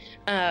movie.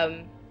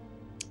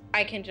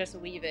 I can just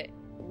weave it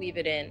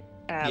in,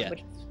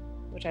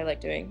 which I like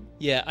doing.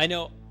 Yeah, I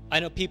know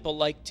people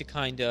like to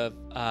kind of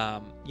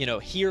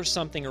hear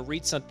something or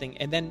read something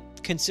and then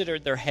consider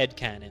their head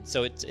canon.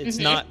 So it's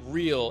not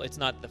real. It's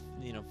not the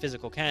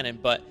physical canon.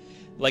 But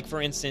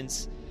for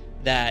instance,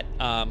 that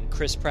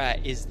Chris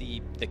Pratt is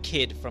the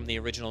kid from the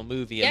original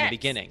movie in the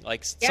beginning,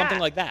 something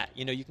like that.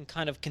 You can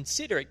kind of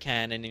consider it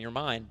canon in your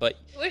mind, but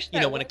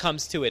when it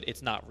comes to it,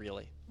 it's not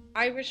really.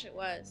 I wish it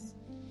was.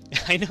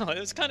 I know, it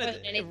was kind of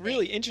a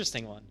really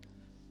interesting one.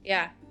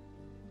 Yeah,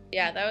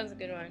 that was a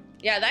good one.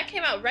 Yeah, that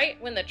came out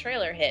right when the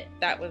trailer hit.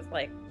 That was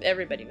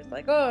everybody was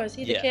like, "Oh, is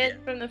he the kid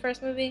from the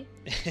first movie?"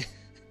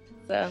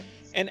 So.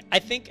 And I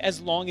think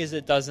as long as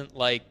it doesn't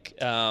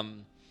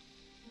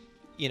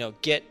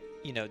get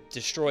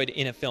destroyed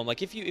in a film.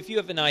 If you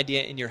have an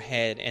idea in your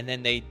head and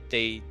then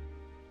they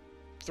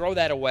throw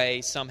that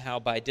away somehow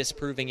by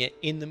disproving it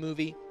in the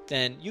movie,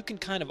 then you can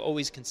kind of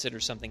always consider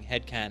something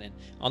headcanon,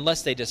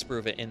 unless they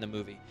disprove it in the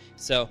movie.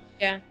 So,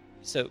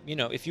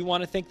 if you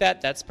want to think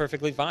that, that's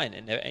perfectly fine.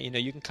 And,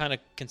 you can kind of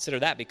consider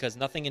that because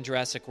nothing in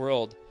Jurassic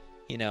World,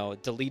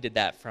 deleted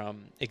that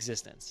from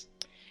existence.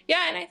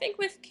 Yeah, and I think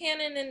with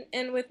canon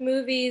and with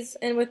movies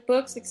and with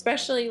books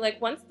especially, like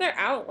once they're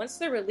out, once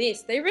they're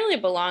released, they really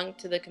belong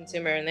to the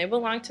consumer and they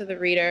belong to the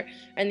reader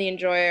and the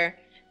enjoyer.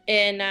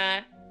 And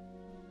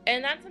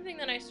that's something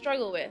that I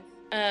struggle with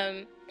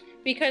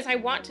because I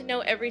want to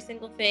know every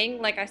single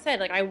thing. Like I said,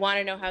 like I want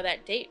to know how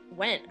that date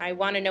went. I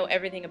want to know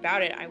everything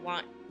about it. I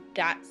want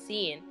that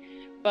scene.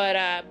 But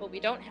we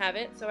don't have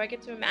it, so I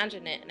get to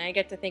imagine it, and I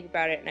get to think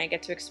about it, and I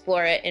get to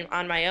explore it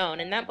on my own.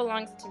 And that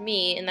belongs to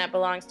me, and that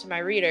belongs to my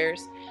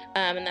readers,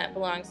 and that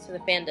belongs to the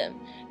fandom.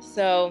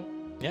 So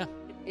yeah,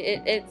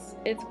 it's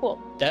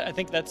cool. I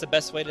think that's the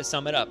best way to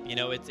sum it up.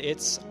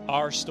 It's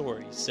our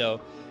story,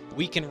 so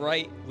we can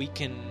write, we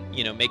can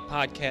make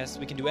podcasts,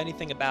 we can do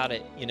anything about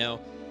it, and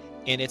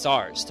it's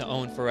ours to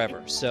own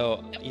forever.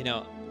 So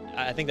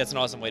I think that's an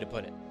awesome way to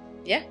put it.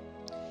 Yeah.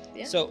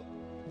 So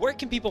where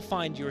can people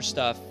find your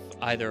stuff?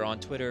 Either on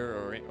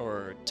Twitter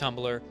or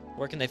Tumblr,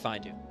 where can they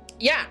find you?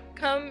 Yeah,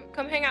 come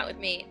hang out with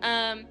me.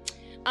 On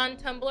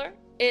Tumblr,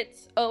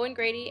 it's Owen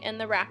Grady and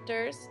the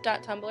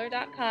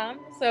Raptors.tumblr.com.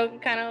 So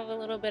kind of a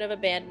little bit of a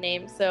band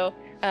name. So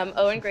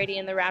Owen Grady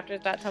and the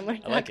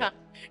Raptors.tumblr.com. Like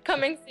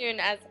coming soon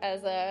as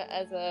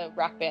a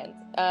rock band.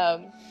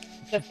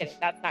 Just kidding.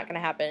 That's not going to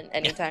happen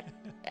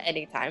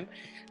anytime.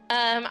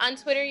 On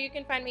Twitter, you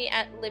can find me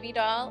at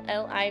Lividol,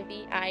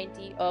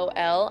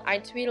 Lividol. I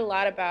tweet a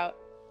lot about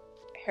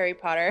Harry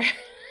Potter.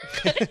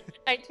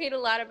 I tweet a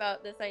lot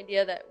about this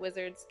idea that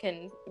wizards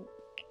can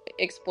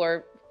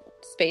explore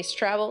space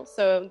travel,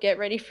 so get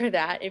ready for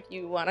that if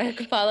you want to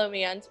follow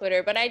me on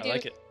Twitter. But I do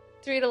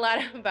tweet a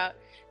lot about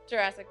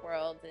Jurassic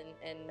World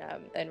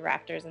and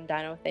raptors and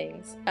dino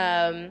things.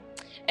 And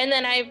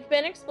then I've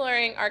been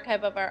exploring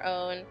Archive of Our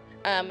Own.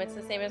 It's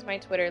the same as my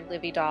Twitter,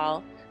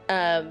 Lividol.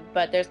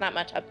 But there's not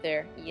much up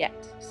there yet.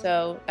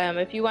 So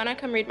if you want to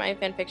come read my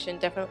fanfiction,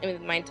 definitely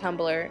my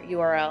Tumblr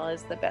URL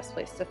is the best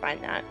place to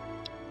find that.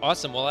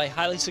 Awesome. Well, I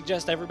highly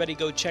suggest everybody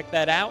go check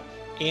that out.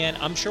 And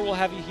I'm sure we'll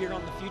have you here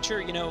on the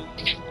future.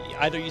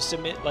 Either you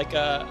submit like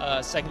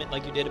a segment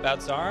like you did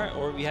about Zara,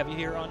 or we have you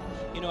here on,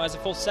 as a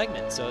full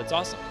segment. So it's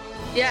awesome.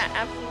 Yeah,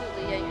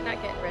 absolutely. Yeah, you're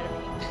not getting rid of me.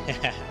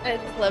 I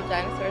just love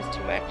dinosaurs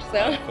too much.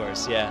 So of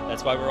course, yeah.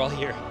 That's why we're all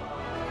here.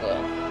 Cool.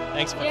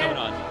 Thanks for coming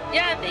on.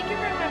 Yeah, thank you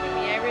for having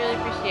me. I really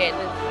appreciate it.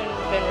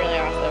 It's been really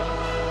awesome.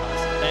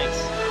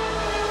 Thanks.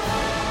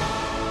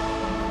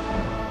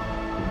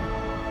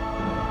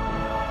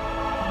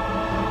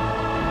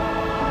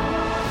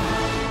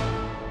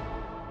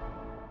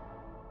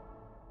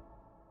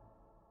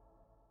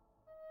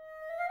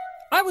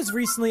 I was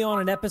recently on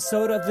an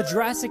episode of the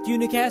Jurassic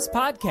Unicast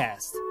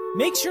podcast.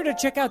 Make sure to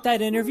check out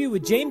that interview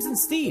with James and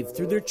Steve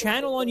through their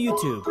channel on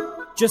YouTube.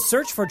 Just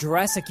search for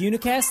Jurassic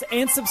Unicast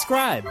and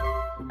subscribe.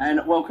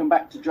 And welcome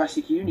back to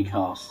Jurassic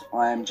Unicast.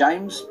 I am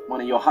James, one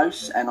of your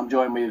hosts, and I'm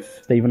joined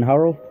with Stephen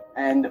Hurrell.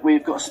 And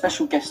we've got a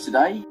special guest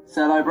today.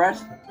 Say hello, Brad.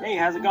 Hey,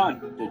 how's it going?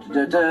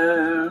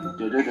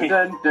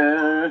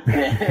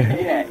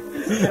 Yeah,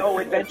 it's all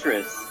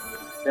adventurous.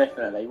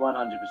 Definitely,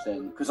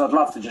 100%. Because I'd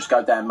love to just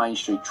go down Main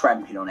Street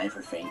tramping on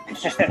everything.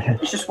 It's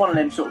just one of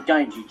them sort of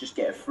games you just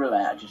get a thrill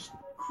out of, just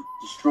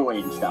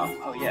destroying stuff.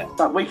 Oh, yeah.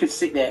 Like, we could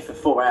sit there for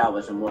 4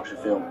 hours and watch a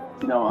film.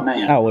 You know what I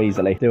mean? Oh,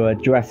 easily. Do a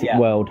Jurassic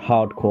World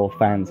Hardcore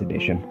Fans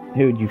Edition.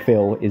 Who do you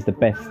feel is the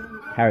best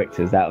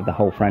characters out of the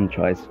whole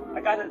franchise? I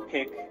gotta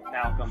pick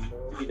Malcolm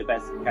to be the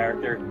best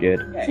character. Good.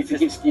 Yeah, you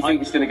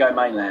think it's going to go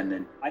mainland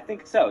then? I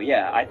think so,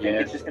 yeah. I think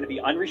it's just going to be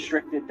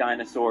unrestricted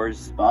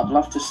dinosaurs. But I'd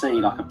love to see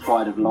like a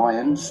pride of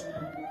lions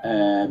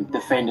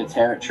defend a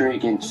territory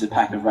against a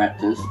pack of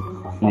raptors.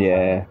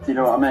 Yeah. Do you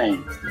know what I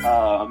mean?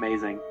 Oh,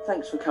 amazing.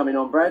 Thanks for coming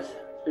on, Brad. It's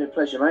been a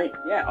pleasure, mate.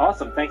 Yeah,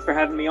 awesome. Thanks for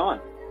having me on.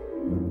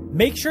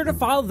 Make sure to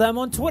follow them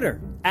on Twitter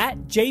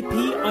at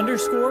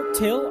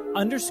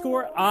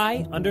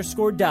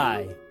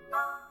JP_till_I_die.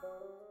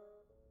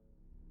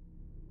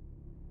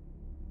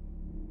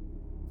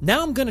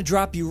 Now I'm going to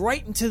drop you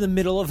right into the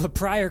middle of a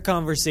prior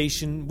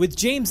conversation with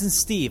James and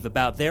Steve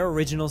about their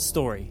original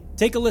story.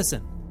 Take a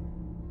listen.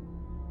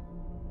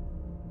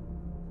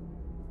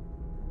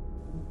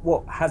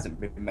 What hasn't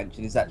been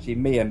mentioned is actually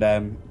me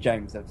and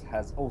James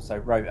has also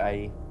wrote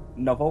a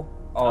novel.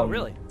 Oh,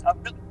 really?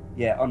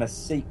 Yeah, on a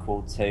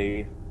sequel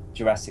to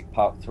Jurassic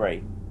Park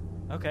 3.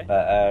 Okay.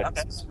 But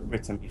it's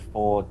written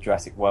before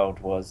Jurassic World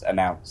was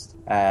announced.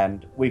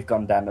 And we've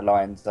gone down the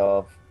lines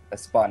of a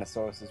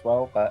Spinosaurus as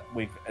well, but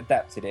we've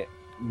adapted it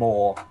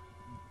more.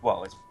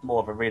 Well, it's more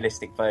of a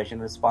realistic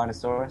version of the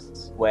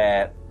Spinosaurus,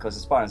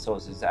 because the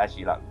Spinosaurus is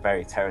actually like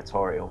very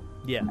territorial.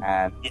 Yeah.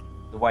 And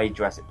the way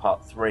Jurassic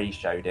Park 3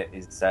 showed it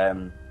is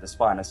the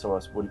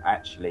Spinosaurus wouldn't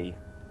actually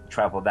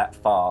travel that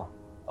far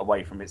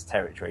away from its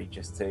territory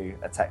just to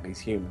attack these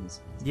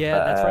humans. Yeah,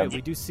 that's right.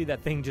 We do see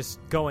that thing just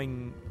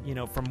going,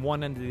 from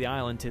one end of the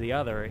island to the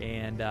other,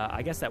 and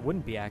I guess that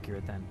wouldn't be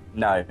accurate then.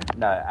 No,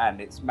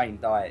 and its main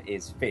diet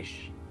is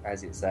fish,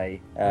 as it's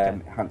it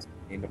hunts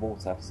in the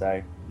water.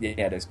 So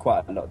yeah, there's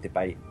quite a lot of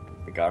debate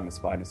regarding the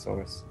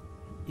Spinosaurus.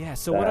 Yeah.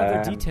 So what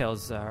other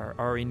details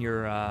are in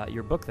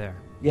your book there?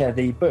 Yeah,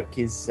 the book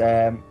is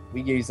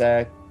we use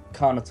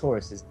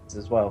Carnotauruses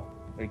as well.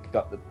 We've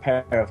got the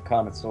pair of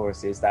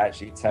Carnotauruses that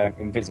actually turn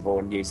invisible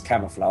and use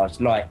camouflage,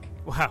 like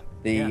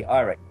the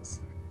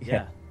I-Rex.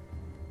 Yeah.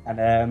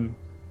 And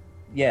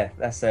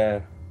there's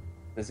a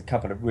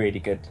couple of really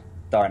good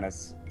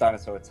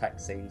dinosaur attack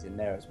scenes in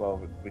there as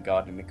well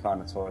regarding the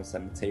Carnotaurus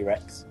and the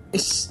T-Rex.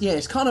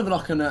 It's kind of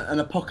like an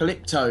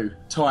apocalypto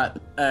type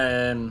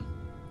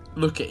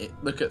look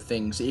at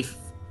things. If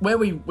where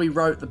we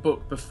wrote the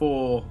book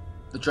before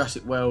the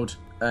Jurassic World,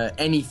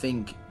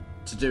 anything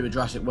to do with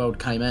Jurassic World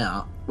came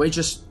out, we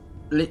just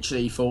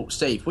literally thought,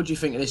 Steve, what do you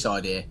think of this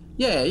idea?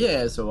 Yeah,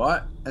 it's all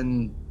right.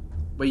 And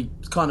we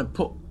kind of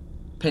put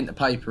pen to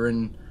paper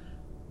and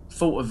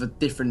thought of the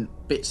different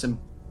bits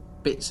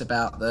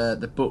about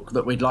the book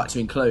that we'd like to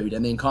include,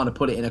 and then kind of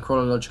put it in a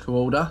chronological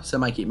order to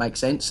make it make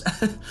sense.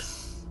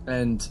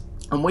 and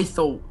we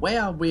thought,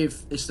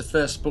 it's the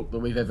first book that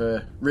we've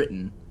ever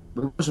written,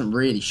 we wasn't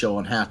really sure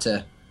on how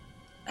to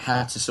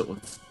sort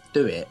of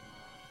do it.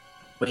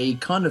 We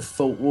kind of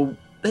thought, well,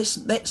 let's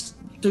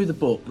do the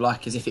book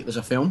like as if it was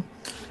a film,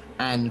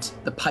 and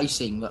the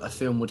pacing that a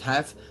film would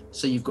have.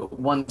 So you've got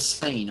one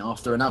scene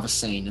after another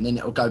scene, and then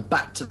it'll go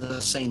back to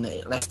the scene that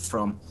it left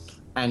from,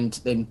 and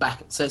then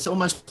back. So it's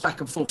almost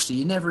back and forth. So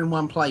you're never in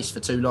one place for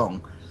too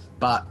long,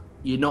 but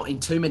you're not in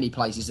too many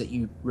places that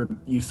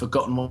you've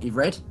forgotten what you've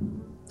read.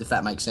 If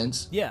that makes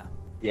sense. Yeah.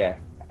 Yeah.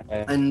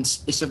 And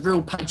it's a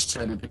real page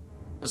turner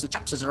because the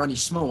chapters are only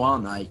small,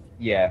 aren't they?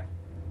 Yeah.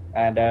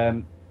 And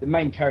the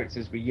main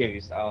characters we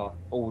used are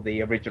all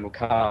the original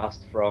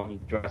cast from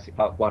Jurassic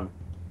Park 1.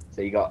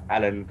 So you got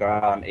Alan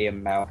Grant,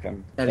 Ian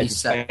Malcolm, Ellie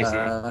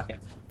Sattler.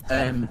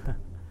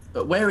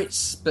 But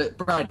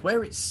Brad,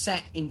 where it's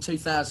set in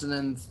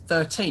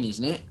 2013,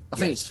 isn't it? I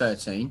think it's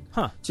 13.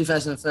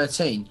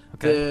 2013.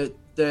 Okay.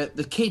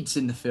 The kids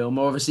in the film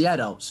are obviously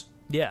adults.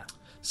 Yeah.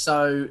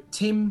 So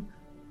Tim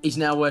is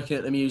now working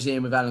at the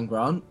museum with Alan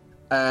Grant.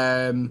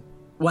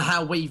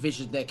 How we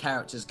visioned their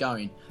characters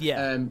going.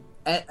 Yeah.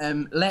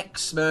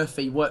 Lex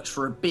Murphy works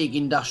for a big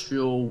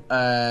industrial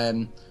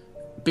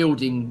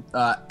building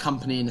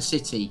company in the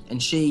city,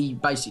 and she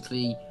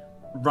basically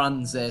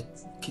runs their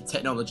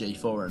technology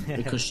for them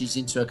because she's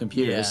into her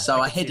computers. Yeah,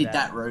 so I headed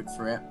that route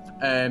for it.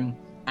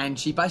 And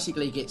she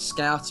basically gets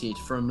scouted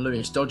from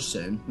Richard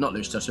Dodgson,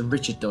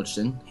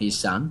 his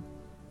son.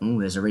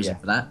 There's a reason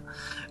for that.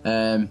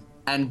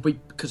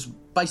 Because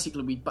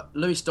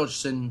Lewis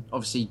Dodgson,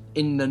 obviously,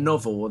 in the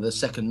novel, or the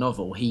second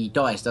novel, he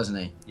dies, doesn't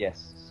he?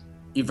 Yes.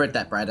 You've read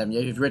that, Brad, haven't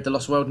you? You've read the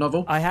Lost World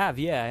novel? I have,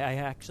 yeah. I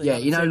actually. Yeah,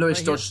 you know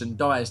Lewis Dodgson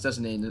dies,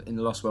 doesn't he, in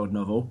the Lost World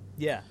novel?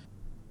 Yeah.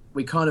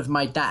 We kind of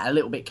made that a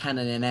little bit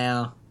canon in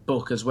our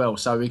book as well.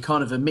 So we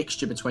kind of a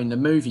mixture between the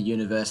movie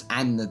universe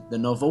and the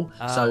novel.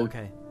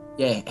 Okay.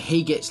 Yeah,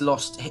 he gets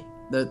lost.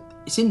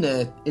 It's in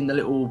the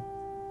little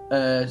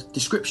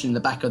description in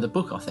the back of the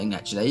book, I think,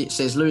 actually. It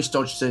says Lewis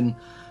Dodgson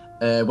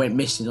went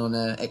missing on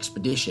an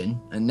expedition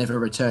and never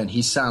returned.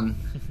 His son,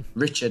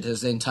 Richard,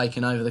 has then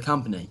taken over the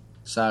company.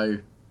 So,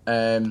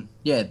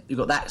 you've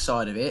got that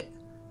side of it.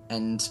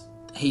 And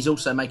he's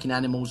also making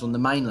animals on the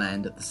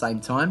mainland at the same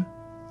time.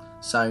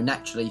 So,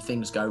 naturally,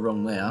 things go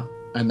wrong there.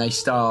 And they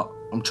start...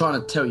 I'm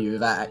trying to tell you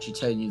without actually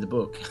telling you the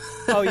book.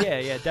 Oh,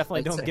 yeah,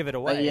 definitely don't give it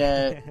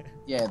away.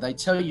 They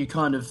tell you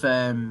kind of...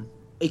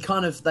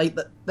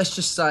 let's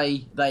just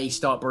say they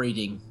start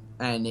breeding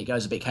and it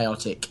goes a bit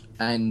chaotic.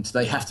 And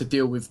they have to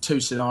deal with two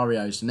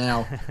scenarios.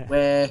 Now,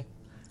 where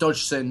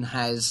Dodgson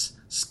has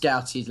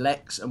scouted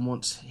Lex and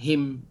wants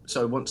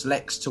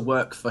Lex to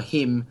work for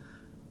him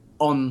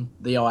on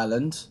the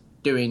island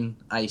doing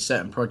a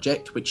certain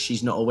project, which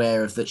she's not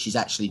aware of that she's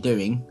actually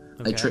doing.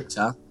 Okay. They tricked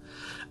her.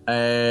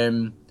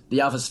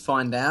 The others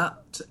find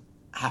out,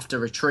 have to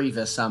retrieve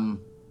her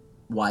some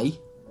way.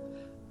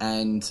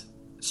 And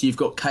so you've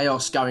got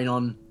chaos going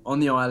on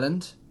the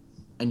island,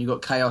 and you've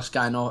got chaos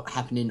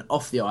happening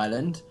off the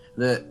island.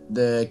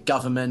 The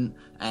government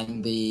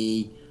and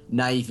the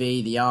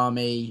Navy, the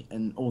Army,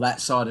 and all that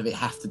side of it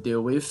have to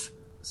deal with.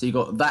 So you've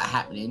got that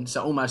happening.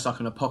 So almost like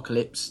an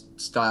apocalypse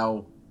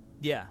style.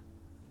 Yeah.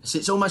 So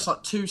it's almost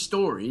like two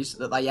stories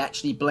that they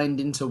actually blend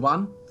into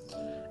one.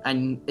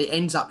 And it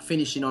ends up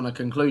finishing on a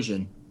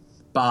conclusion.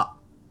 But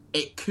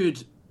it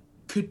could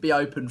be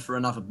open for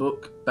another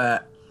book.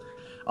 But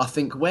I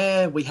think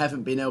where we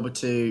haven't been able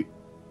to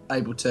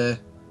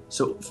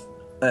sort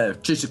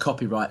of due to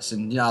copyrights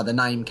and the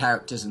name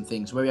characters and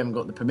things, where we haven't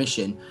got the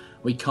permission,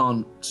 we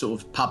can't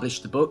sort of publish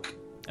the book.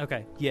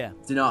 Okay, yeah. Do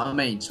you know what I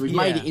mean? So we've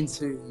made it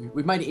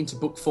into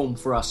book form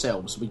for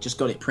ourselves. We just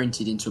got it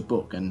printed into a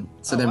book, and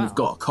so we've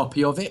got a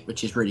copy of it,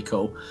 which is really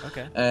cool.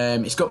 Okay.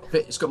 It's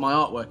got my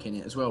artwork in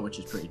it as well, which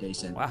is pretty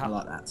decent. Wow. I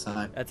like that.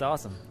 So that's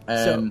awesome.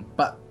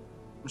 But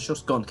sure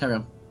it's gone. Carry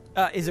on.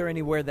 Is there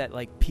anywhere that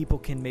like people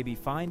can maybe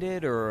find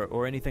it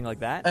or anything like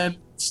that?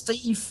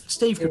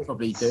 Steve could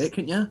probably do it,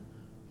 couldn't you?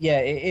 Yeah,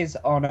 it is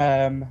on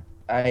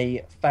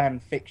a fan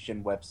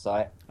fiction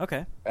website.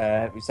 Okay.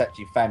 It's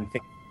actually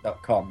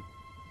fanfiction.com.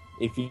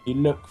 If you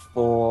look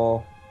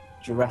for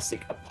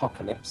Jurassic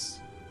Apocalypse,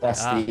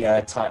 that's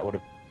the title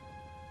of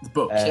the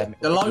book.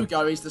 The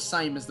logo is the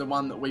same as the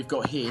one that we've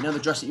got here. You know the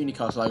Jurassic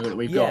Unicast logo that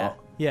we've got?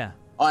 Yeah.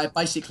 I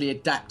basically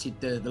adapted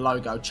the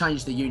logo,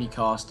 changed the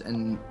Unicast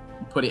and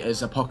put it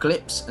as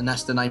Apocalypse, and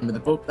that's the name of the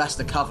book. That's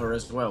the cover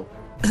as well.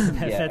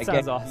 That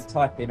sounds awesome. If you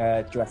type in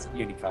Jurassic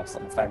Unicast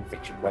on the fan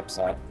fiction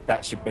website,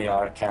 that should be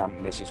our account,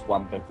 and there's just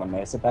one book on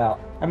there. It's about,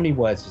 how many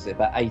words was it?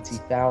 About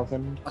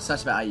 80,000? I'd say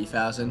it's about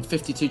 80,000.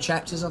 52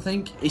 chapters, I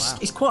think.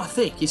 It's quite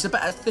thick. It's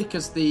about as thick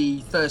as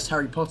the first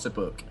Harry Potter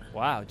book.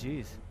 Wow,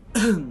 jeez.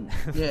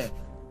 Yeah.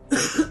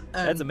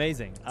 That's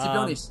amazing. To be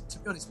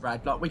honest,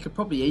 Brad, like we could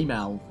probably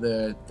email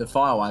the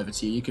file over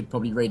to you. You could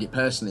probably read it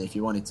personally if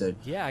you wanted to.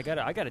 Yeah, I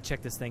gotta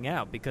check this thing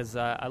out because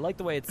I like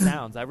the way it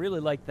sounds. I really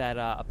like that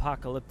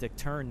apocalyptic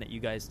turn that you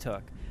guys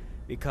took,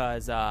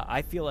 because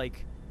I feel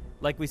like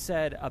we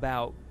said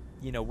about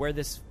where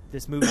this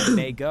movie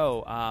may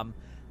go.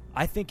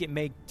 I think it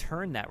may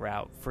turn that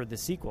route for the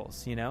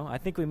sequels. I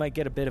think we might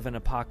get a bit of an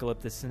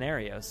apocalyptic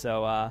scenario.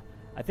 So.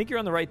 I think you're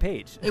on the right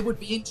page. It would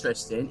be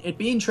interesting. It'd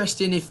be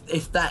interesting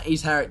if that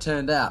is how it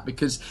turned out.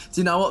 Because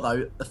do you know what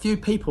though? A few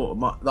people,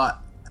 like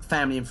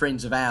family and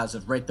friends of ours,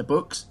 have read the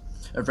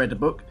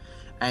book,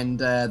 and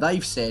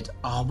they've said,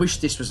 "Oh, I wish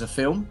this was a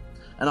film."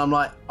 And I'm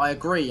like, I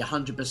agree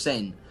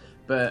 100%,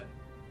 but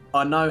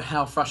I know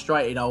how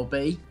frustrated I'll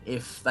be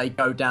if they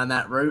go down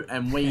that route,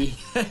 and we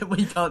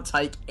we can't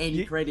take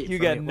any credit. You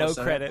from get it no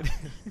whatsoever. credit.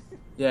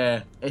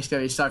 Yeah, it's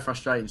going to be so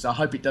frustrating. So I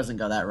hope it doesn't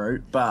go that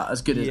route. But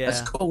as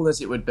cool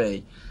as it would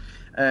be.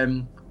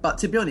 But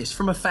to be honest,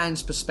 from a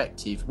fan's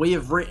perspective, we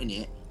have written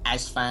it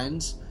as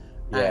fans,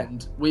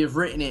 and we have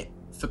written it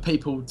for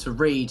people to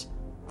read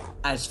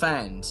as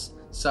fans.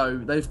 So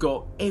they've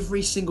got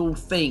every single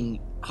thing,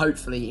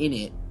 hopefully, in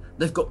it.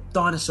 They've got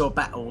dinosaur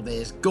battle.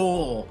 There's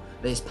gore.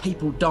 There's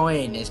people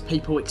dying. There's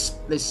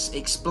there's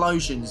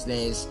explosions.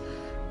 There's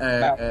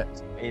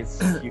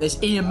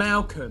there's Ian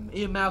Malcolm.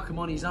 Ian Malcolm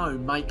on his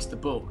own makes the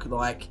book.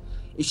 Like,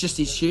 it's just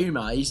his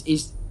humour.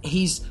 He's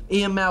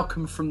Ian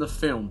Malcolm from the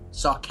film,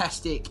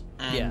 sarcastic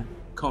and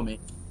comic,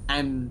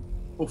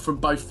 or from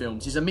both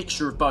films. He's a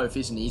mixture of both,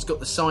 isn't he? He's got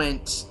the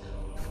science,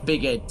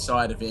 big head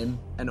side of him,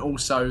 and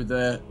also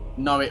the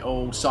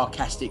know-it-all,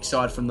 sarcastic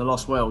side from The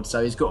Lost World.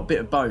 So he's got a bit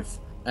of both.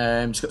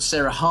 He's got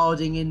Sarah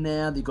Harding in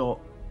there.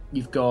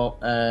 You've got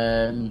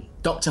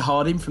Dr.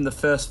 Harding from the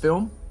first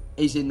film.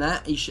 He's in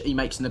that. He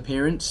makes an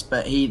appearance,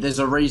 but there's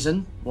a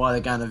reason why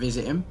they're going to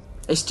visit him.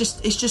 It's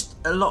just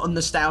a lot of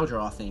nostalgia.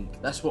 I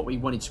think that's what we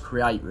wanted to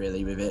create,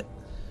 really, with it.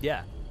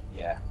 Yeah.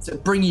 To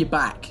bring you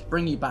back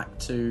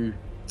to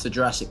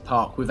Jurassic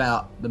Park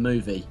without the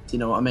movie. Do you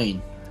know what I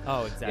mean?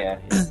 Oh, exactly. Yeah,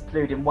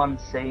 including one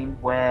scene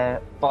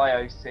where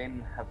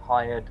Biosyn have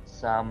hired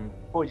some,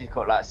 what would you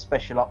call it, like a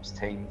special ops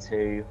team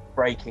to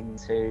break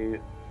into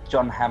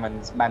John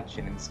Hammond's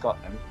mansion in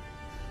Scotland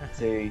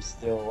to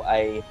steal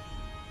a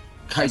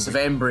case of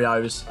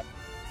embryos.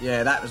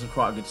 Yeah, that was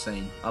quite a good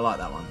scene. I like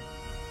that one.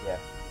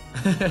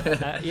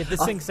 Yeah.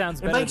 This thing sounds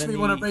better. It makes me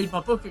want to read my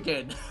book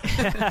again.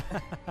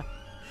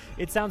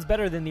 It sounds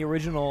better than the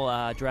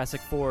original Jurassic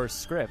 4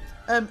 script.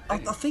 I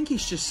think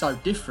it's just so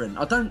different.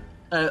 I don't.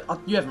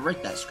 You haven't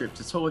read that script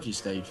at all, have you,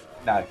 Steve?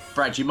 No.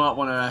 Brad, you might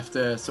want to have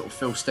to sort of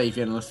fill Steve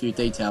in on a few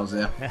details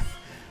there.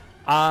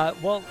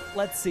 Well,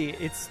 let's see.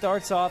 It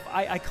starts off.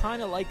 I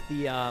kind of like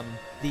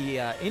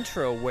the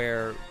intro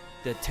where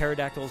the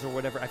pterodactyls or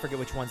whatever, I forget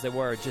which ones they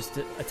were, just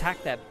to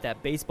attack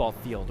that baseball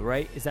field,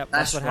 right?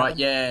 That's what right. happened?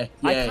 Yeah.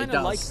 I kind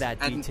of like that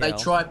detail. And they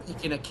try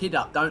picking a kid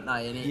up, don't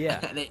they?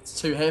 And it's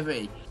too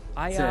heavy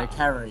to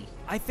carry.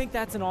 I think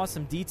that's an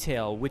awesome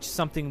detail, which is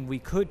something we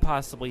could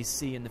possibly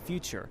see in the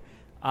future.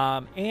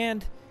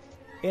 And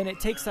it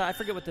takes I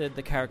forget what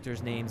the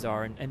characters' names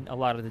are and a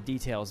lot of the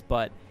details,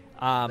 but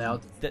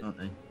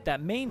that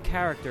main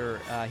character,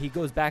 he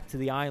goes back to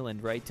the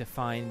island, right, to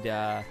find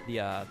the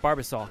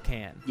Barbasol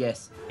can.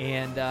 Yes.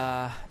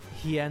 And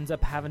he ends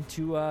up having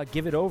to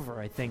give it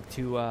over, I think,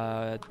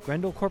 to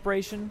Grendel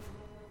Corporation.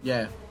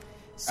 Yeah.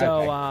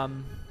 So,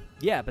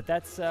 okay. But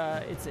that's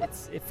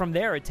it's from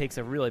there it takes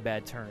a really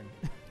bad turn.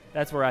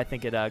 That's where I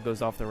think it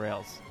goes off the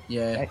rails.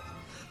 Yeah.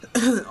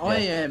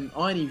 I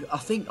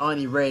think I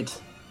only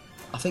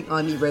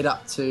read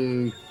up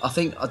to. I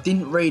think I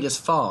didn't read as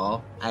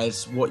far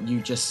as what you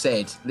just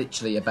said,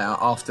 literally about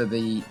after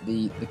the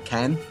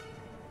can.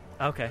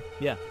 Okay.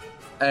 Yeah.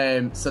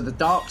 So the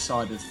dark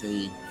side of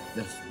the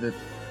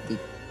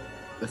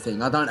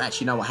thing, I don't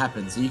actually know what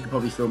happens. So you can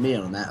probably fill me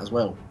in on that as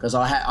well, because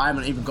I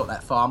haven't even got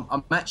that far.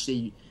 I'm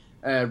actually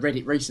read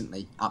it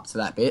recently up to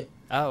that bit.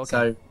 Oh, okay.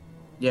 So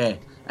yeah,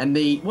 and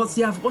what's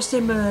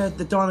them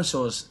the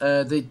dinosaurs,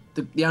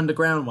 the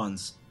underground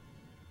ones,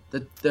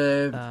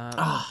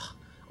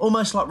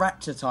 almost like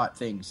raptor type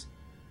things.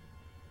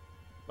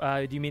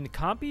 Do you mean the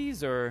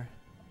compies or?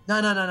 No,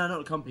 not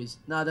the Compies.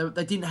 No,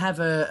 they didn't have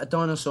a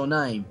dinosaur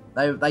name.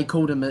 They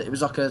called him. It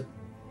was like a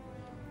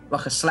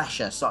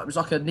slasher. So it was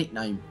like a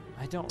nickname.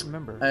 I don't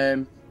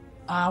remember.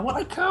 What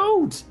are they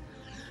called?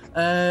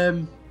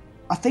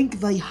 I think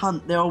they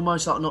hunt. They're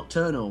almost like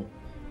nocturnal,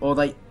 or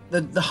the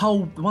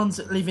ones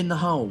that live in the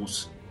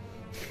holes.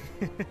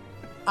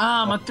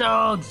 Oh my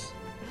God!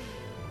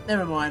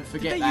 Never mind.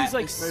 Forget that. Did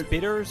they use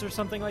spitters or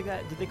something like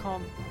that? Did they call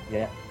them?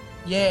 Yeah.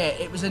 Yeah,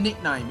 it was a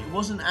nickname. It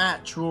wasn't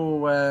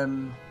actual.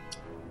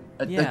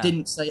 They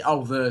didn't say,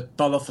 the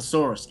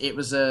Dilophosaurus. It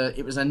was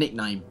a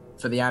nickname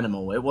for the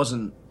animal. It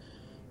wasn't,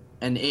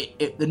 and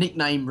the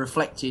nickname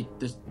reflected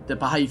the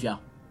behaviour.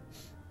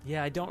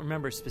 Yeah, I don't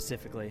remember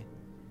specifically.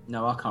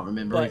 No, I can't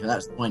remember either.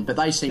 That's the point. But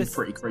they seemed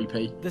pretty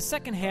creepy. The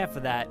second half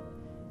of that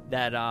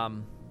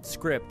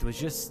script was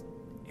just,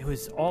 it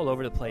was all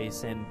over the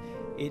place, and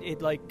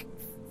it like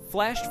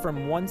flashed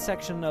from one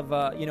section of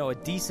a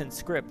decent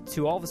script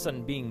to all of a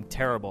sudden being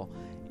terrible.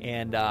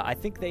 And I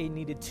think they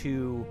needed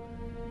to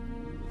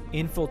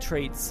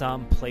infiltrate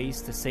some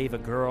place to save a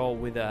girl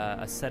with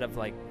a set of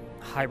like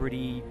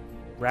hybridy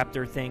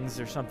raptor things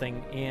or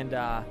something. And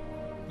I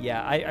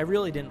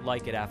really didn't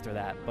like it after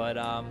that. But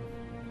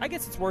I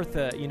guess it's worth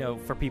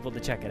for people to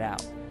check it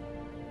out.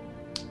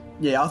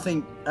 Yeah, I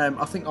think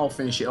I'll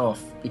finish it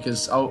off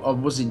because I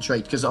was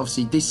intrigued, because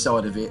obviously this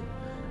side of it,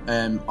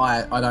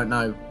 I don't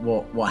know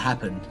what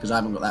happened because I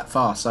haven't got that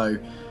far. So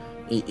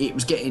it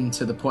was getting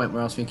to the point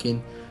where I was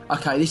thinking,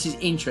 okay, this is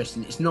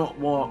interesting. It's not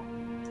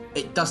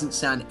it doesn't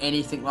sound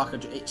anything like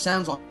it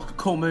sounds like a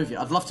cool movie.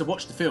 I'd love to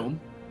watch the film,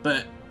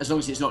 but as long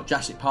as it's not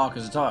Jurassic Park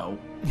as a title.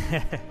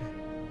 Do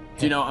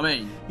you know what I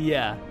mean?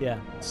 Yeah.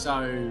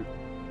 So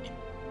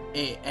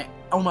it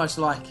almost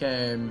like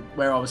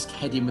where I was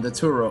heading with a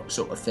Turok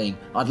sort of thing.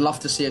 I'd love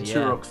to see a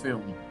Turok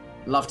film.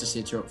 But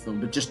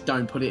just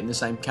don't put it in the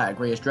same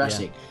category as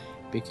Jurassic,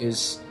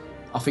 because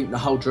I think the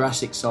whole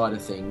Jurassic side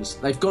of things,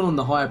 they've gone on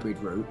the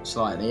hybrid route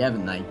slightly,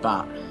 haven't they?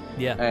 But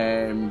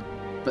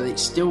but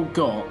it's still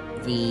got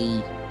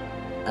the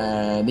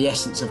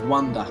essence of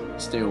wonder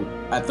still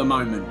at the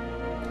moment.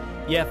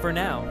 Yeah, for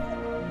now.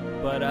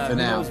 But who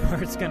knows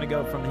where it's going to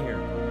go from here.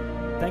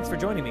 Thanks for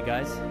joining me,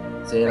 guys.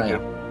 See you later.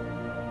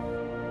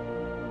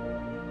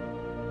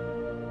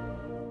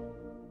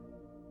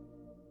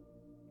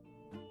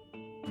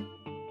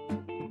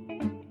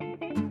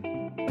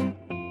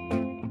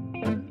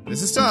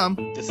 This is Tom.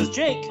 This is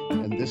Jake.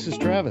 And this is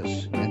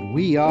Travis. And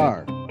we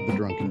are the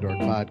Drunken Dork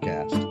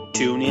Podcast.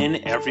 Tune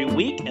in every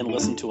week and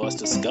listen to us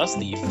discuss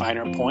the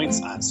finer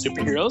points on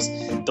superheroes,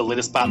 the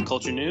latest pop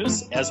culture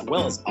news, as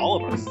well as all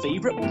of our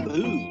favorite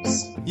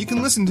booze. You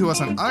can listen to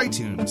us on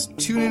iTunes,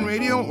 TuneIn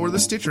Radio, or the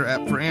Stitcher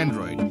app for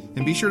Android.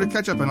 And be sure to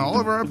catch up on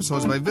all of our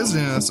episodes by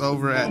visiting us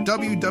over at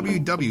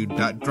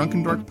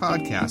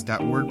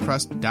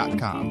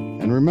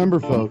www.drunkendorkpodcast.wordpress.com. And remember,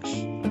 folks,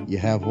 you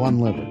have one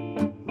liver.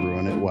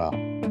 Ruin it well.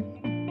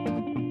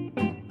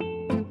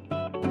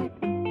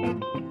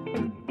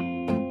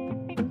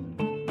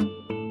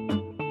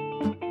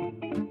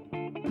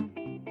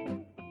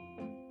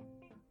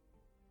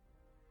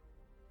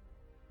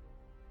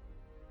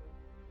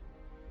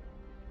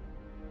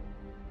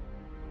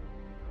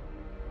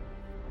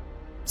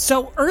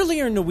 So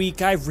earlier in the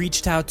week, I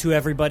reached out to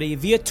everybody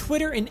via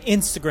Twitter and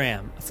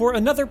Instagram for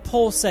another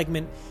poll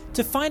segment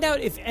to find out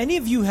if any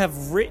of you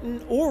have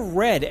written or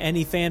read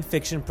any fan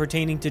fiction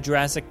pertaining to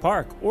Jurassic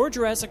Park or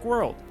Jurassic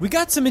World. We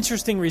got some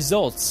interesting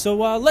results, so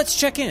let's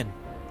check in.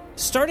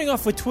 Starting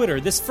off with Twitter,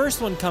 this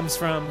first one comes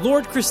from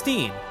Lord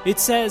Christine. It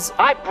says,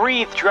 I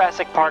breathe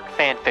Jurassic Park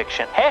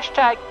fanfiction.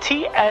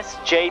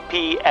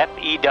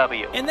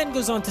 #TSJPFEW. And then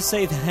goes on to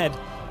say that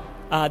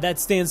that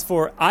stands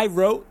for, I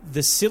wrote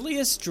the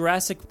silliest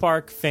Jurassic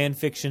Park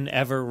fanfiction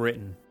ever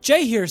written.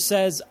 Jay here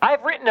says,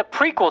 I've written a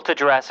prequel to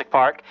Jurassic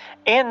Park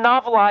and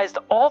novelized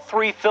all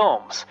 3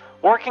 films.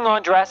 Working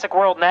on Jurassic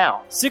World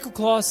now. Sickle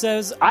Claw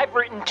says, I've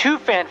written 2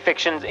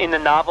 fanfictions in the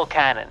novel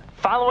canon,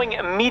 following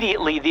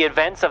immediately the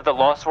events of the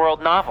Lost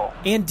World novel.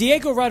 And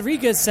Diego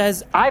Rodriguez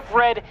says, I've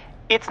read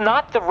It's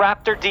Not the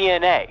Raptor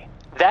DNA.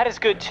 That is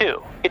good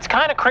too. It's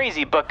kind of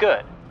crazy, but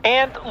good.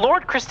 And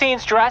Lord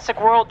Christine's Jurassic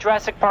World,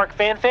 Jurassic Park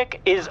fanfic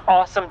is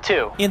awesome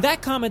too. And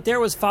that comment there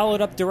was followed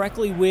up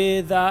directly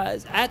with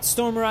at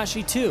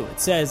Stormarashi2.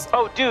 It says,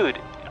 oh dude,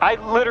 I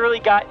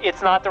literally got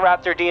It's Not the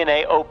Raptor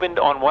DNA opened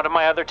on one of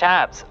my other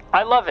tabs.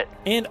 I love it.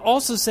 And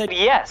also said,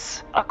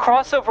 yes, a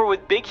crossover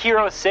with Big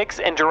Hero 6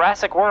 and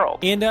Jurassic World.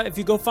 And if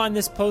you go find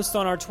this post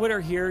on our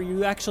Twitter here,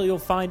 you actually will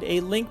find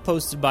a link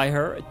posted by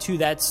her to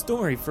that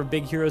story for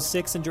Big Hero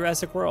 6 and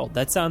Jurassic World.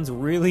 That sounds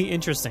really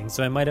interesting,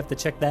 so I might have to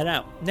check that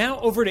out. Now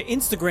over to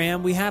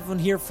Instagram, we have one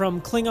here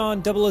from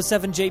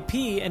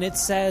Klingon007JP, and it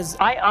says,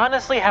 I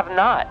honestly have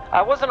not.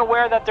 I wasn't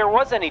aware that there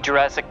was any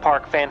Jurassic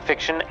Park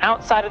fanfiction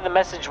outside of the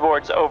message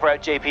boards over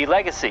at JP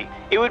Legacy.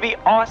 It would be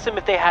awesome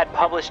if they had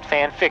published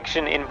fan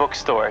fiction in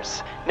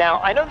bookstores. Now,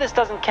 I know this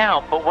doesn't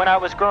count, but when I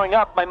was growing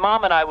up, my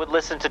mom and I would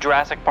listen to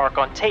Jurassic Park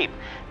on tape,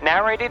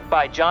 narrated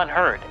by John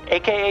Hurd,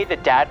 aka the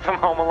dad from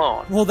Home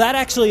Alone. Well, that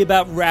actually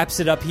about wraps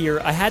it up here.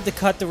 I had to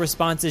cut the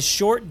responses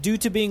short due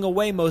to being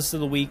away most of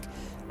the week.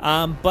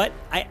 But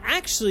I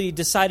actually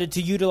decided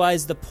to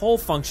utilize the poll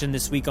function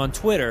this week on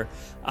Twitter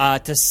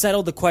to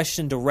settle the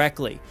question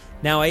directly.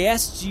 Now, I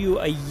asked you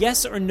a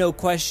yes or no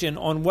question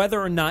on whether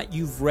or not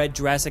you've read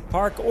Jurassic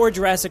Park or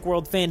Jurassic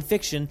World fan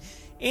fiction,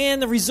 and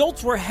the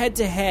results were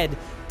head-to-head,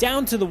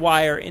 down to the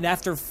wire, and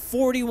after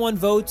 41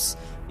 votes,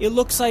 it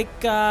looks like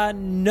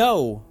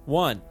no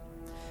won.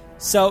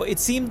 So it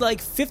seemed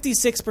like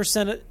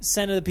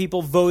 56% of the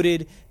people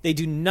voted they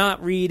do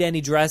not read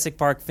any Jurassic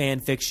Park fan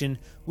fiction,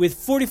 with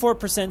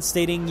 44%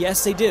 stating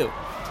yes, they do.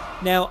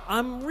 Now,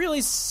 I'm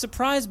really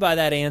surprised by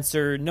that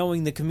answer,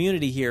 knowing the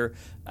community here,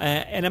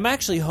 and I'm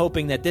actually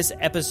hoping that this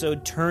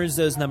episode turns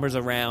those numbers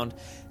around.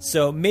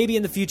 So maybe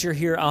in the future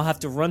here, I'll have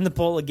to run the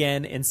poll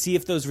again and see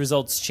if those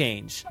results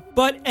change.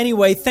 But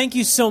anyway, thank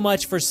you so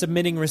much for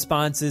submitting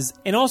responses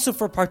and also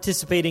for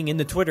participating in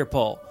the Twitter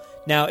poll.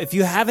 Now, if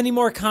you have any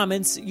more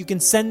comments, you can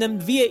send them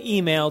via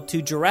email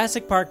to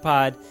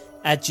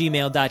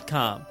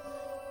JurassicParkPod@gmail.com.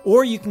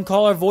 Or you can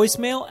call our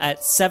voicemail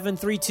at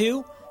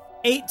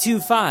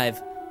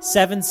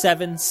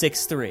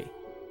 732-825-7763.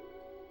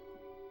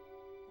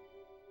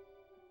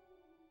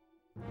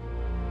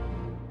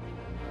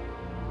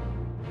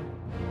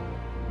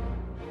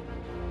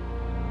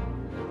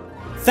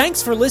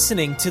 Thanks for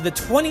listening to the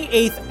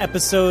 28th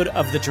episode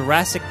of the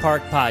Jurassic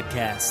Park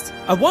podcast.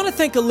 I want to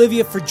thank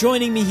Olivia for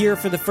joining me here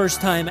for the first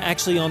time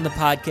actually on the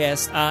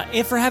podcast,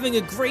 and for having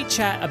a great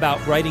chat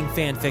about writing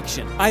fan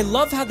fiction. I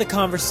love how the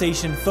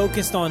conversation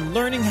focused on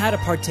learning how to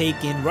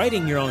partake in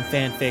writing your own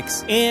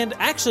fanfics, and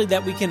actually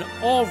that we can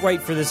all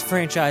write for this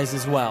franchise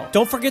as well.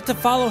 Don't forget to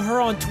follow her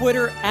on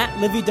Twitter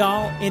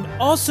 @LivyDoll, and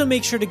also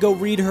make sure to go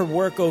read her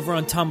work over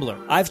on Tumblr.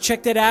 I've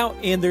checked it out,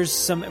 and there's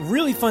some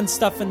really fun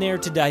stuff in there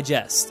to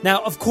digest.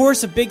 Now, of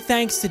course, a big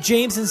thanks to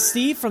James and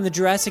Steve from the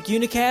Jurassic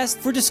Unicast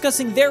for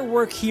discussing their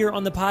work here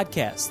on the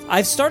podcast.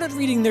 I've started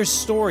reading their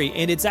story,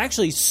 and it's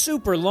actually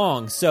super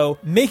long, so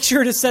make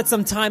sure to set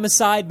some time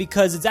aside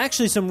because it's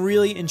actually some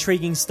really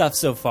intriguing stuff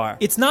so far.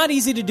 It's not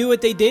easy to do what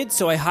they did,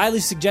 so I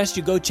highly suggest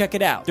you go check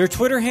it out. Their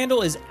Twitter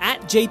handle is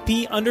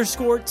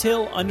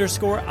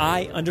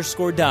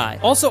 @JP_till_I_die.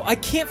 Also, I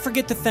can't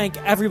forget to thank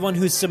everyone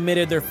who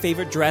submitted their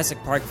favorite Jurassic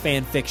Park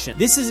fan fiction.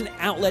 This is an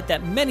outlet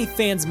that many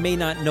fans may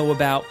not know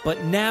about,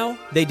 but now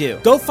they do.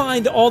 Go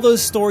find all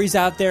those stories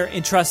out there,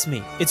 and trust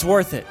me, it's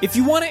worth it. If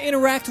you want to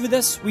interact with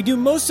us, we do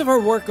most of our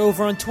work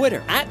over on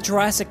Twitter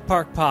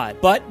 @JurassicParkPod,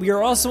 but we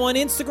are also on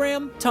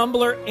Instagram,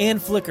 Tumblr, and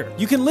Flickr.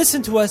 You can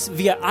listen to us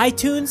via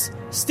iTunes,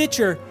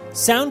 Stitcher,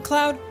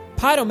 SoundCloud,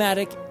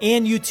 Podomatic,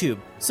 and YouTube.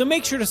 So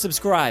make sure to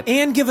subscribe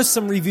and give us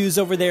some reviews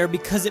over there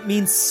because it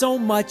means so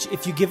much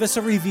if you give us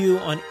a review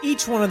on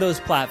each one of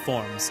those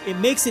platforms. It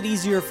makes it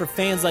easier for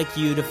fans like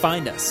you to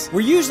find us.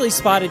 We're usually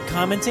spotted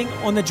commenting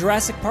on the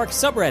Jurassic Park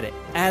subreddit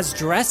as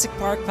Jurassic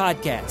Park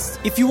Podcast.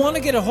 If you want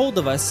to get a hold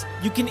of us,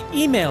 you can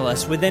email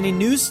us with any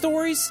news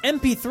stories,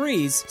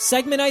 MP3s,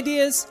 segment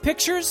ideas,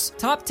 pictures,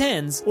 top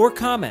 10s, or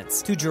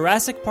comments to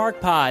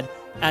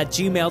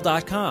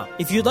JurassicParkPod@gmail.com.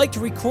 If you'd like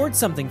to record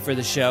something for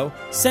the show,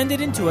 send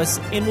it in to us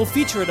and we'll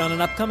feature it on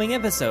an upcoming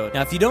episode.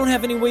 Now, if you don't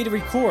have any way to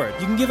record,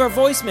 you can give our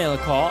voicemail a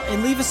call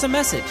and leave us a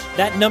message.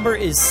 That number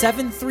is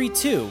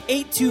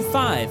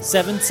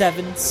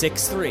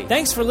 732-825-7763.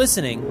 Thanks for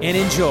listening and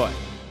enjoy.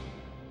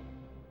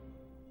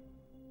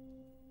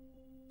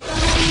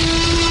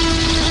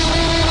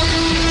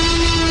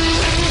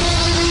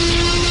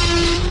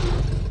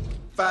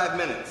 "5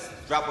 minutes.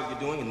 Drop what you're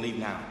doing and leave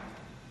now."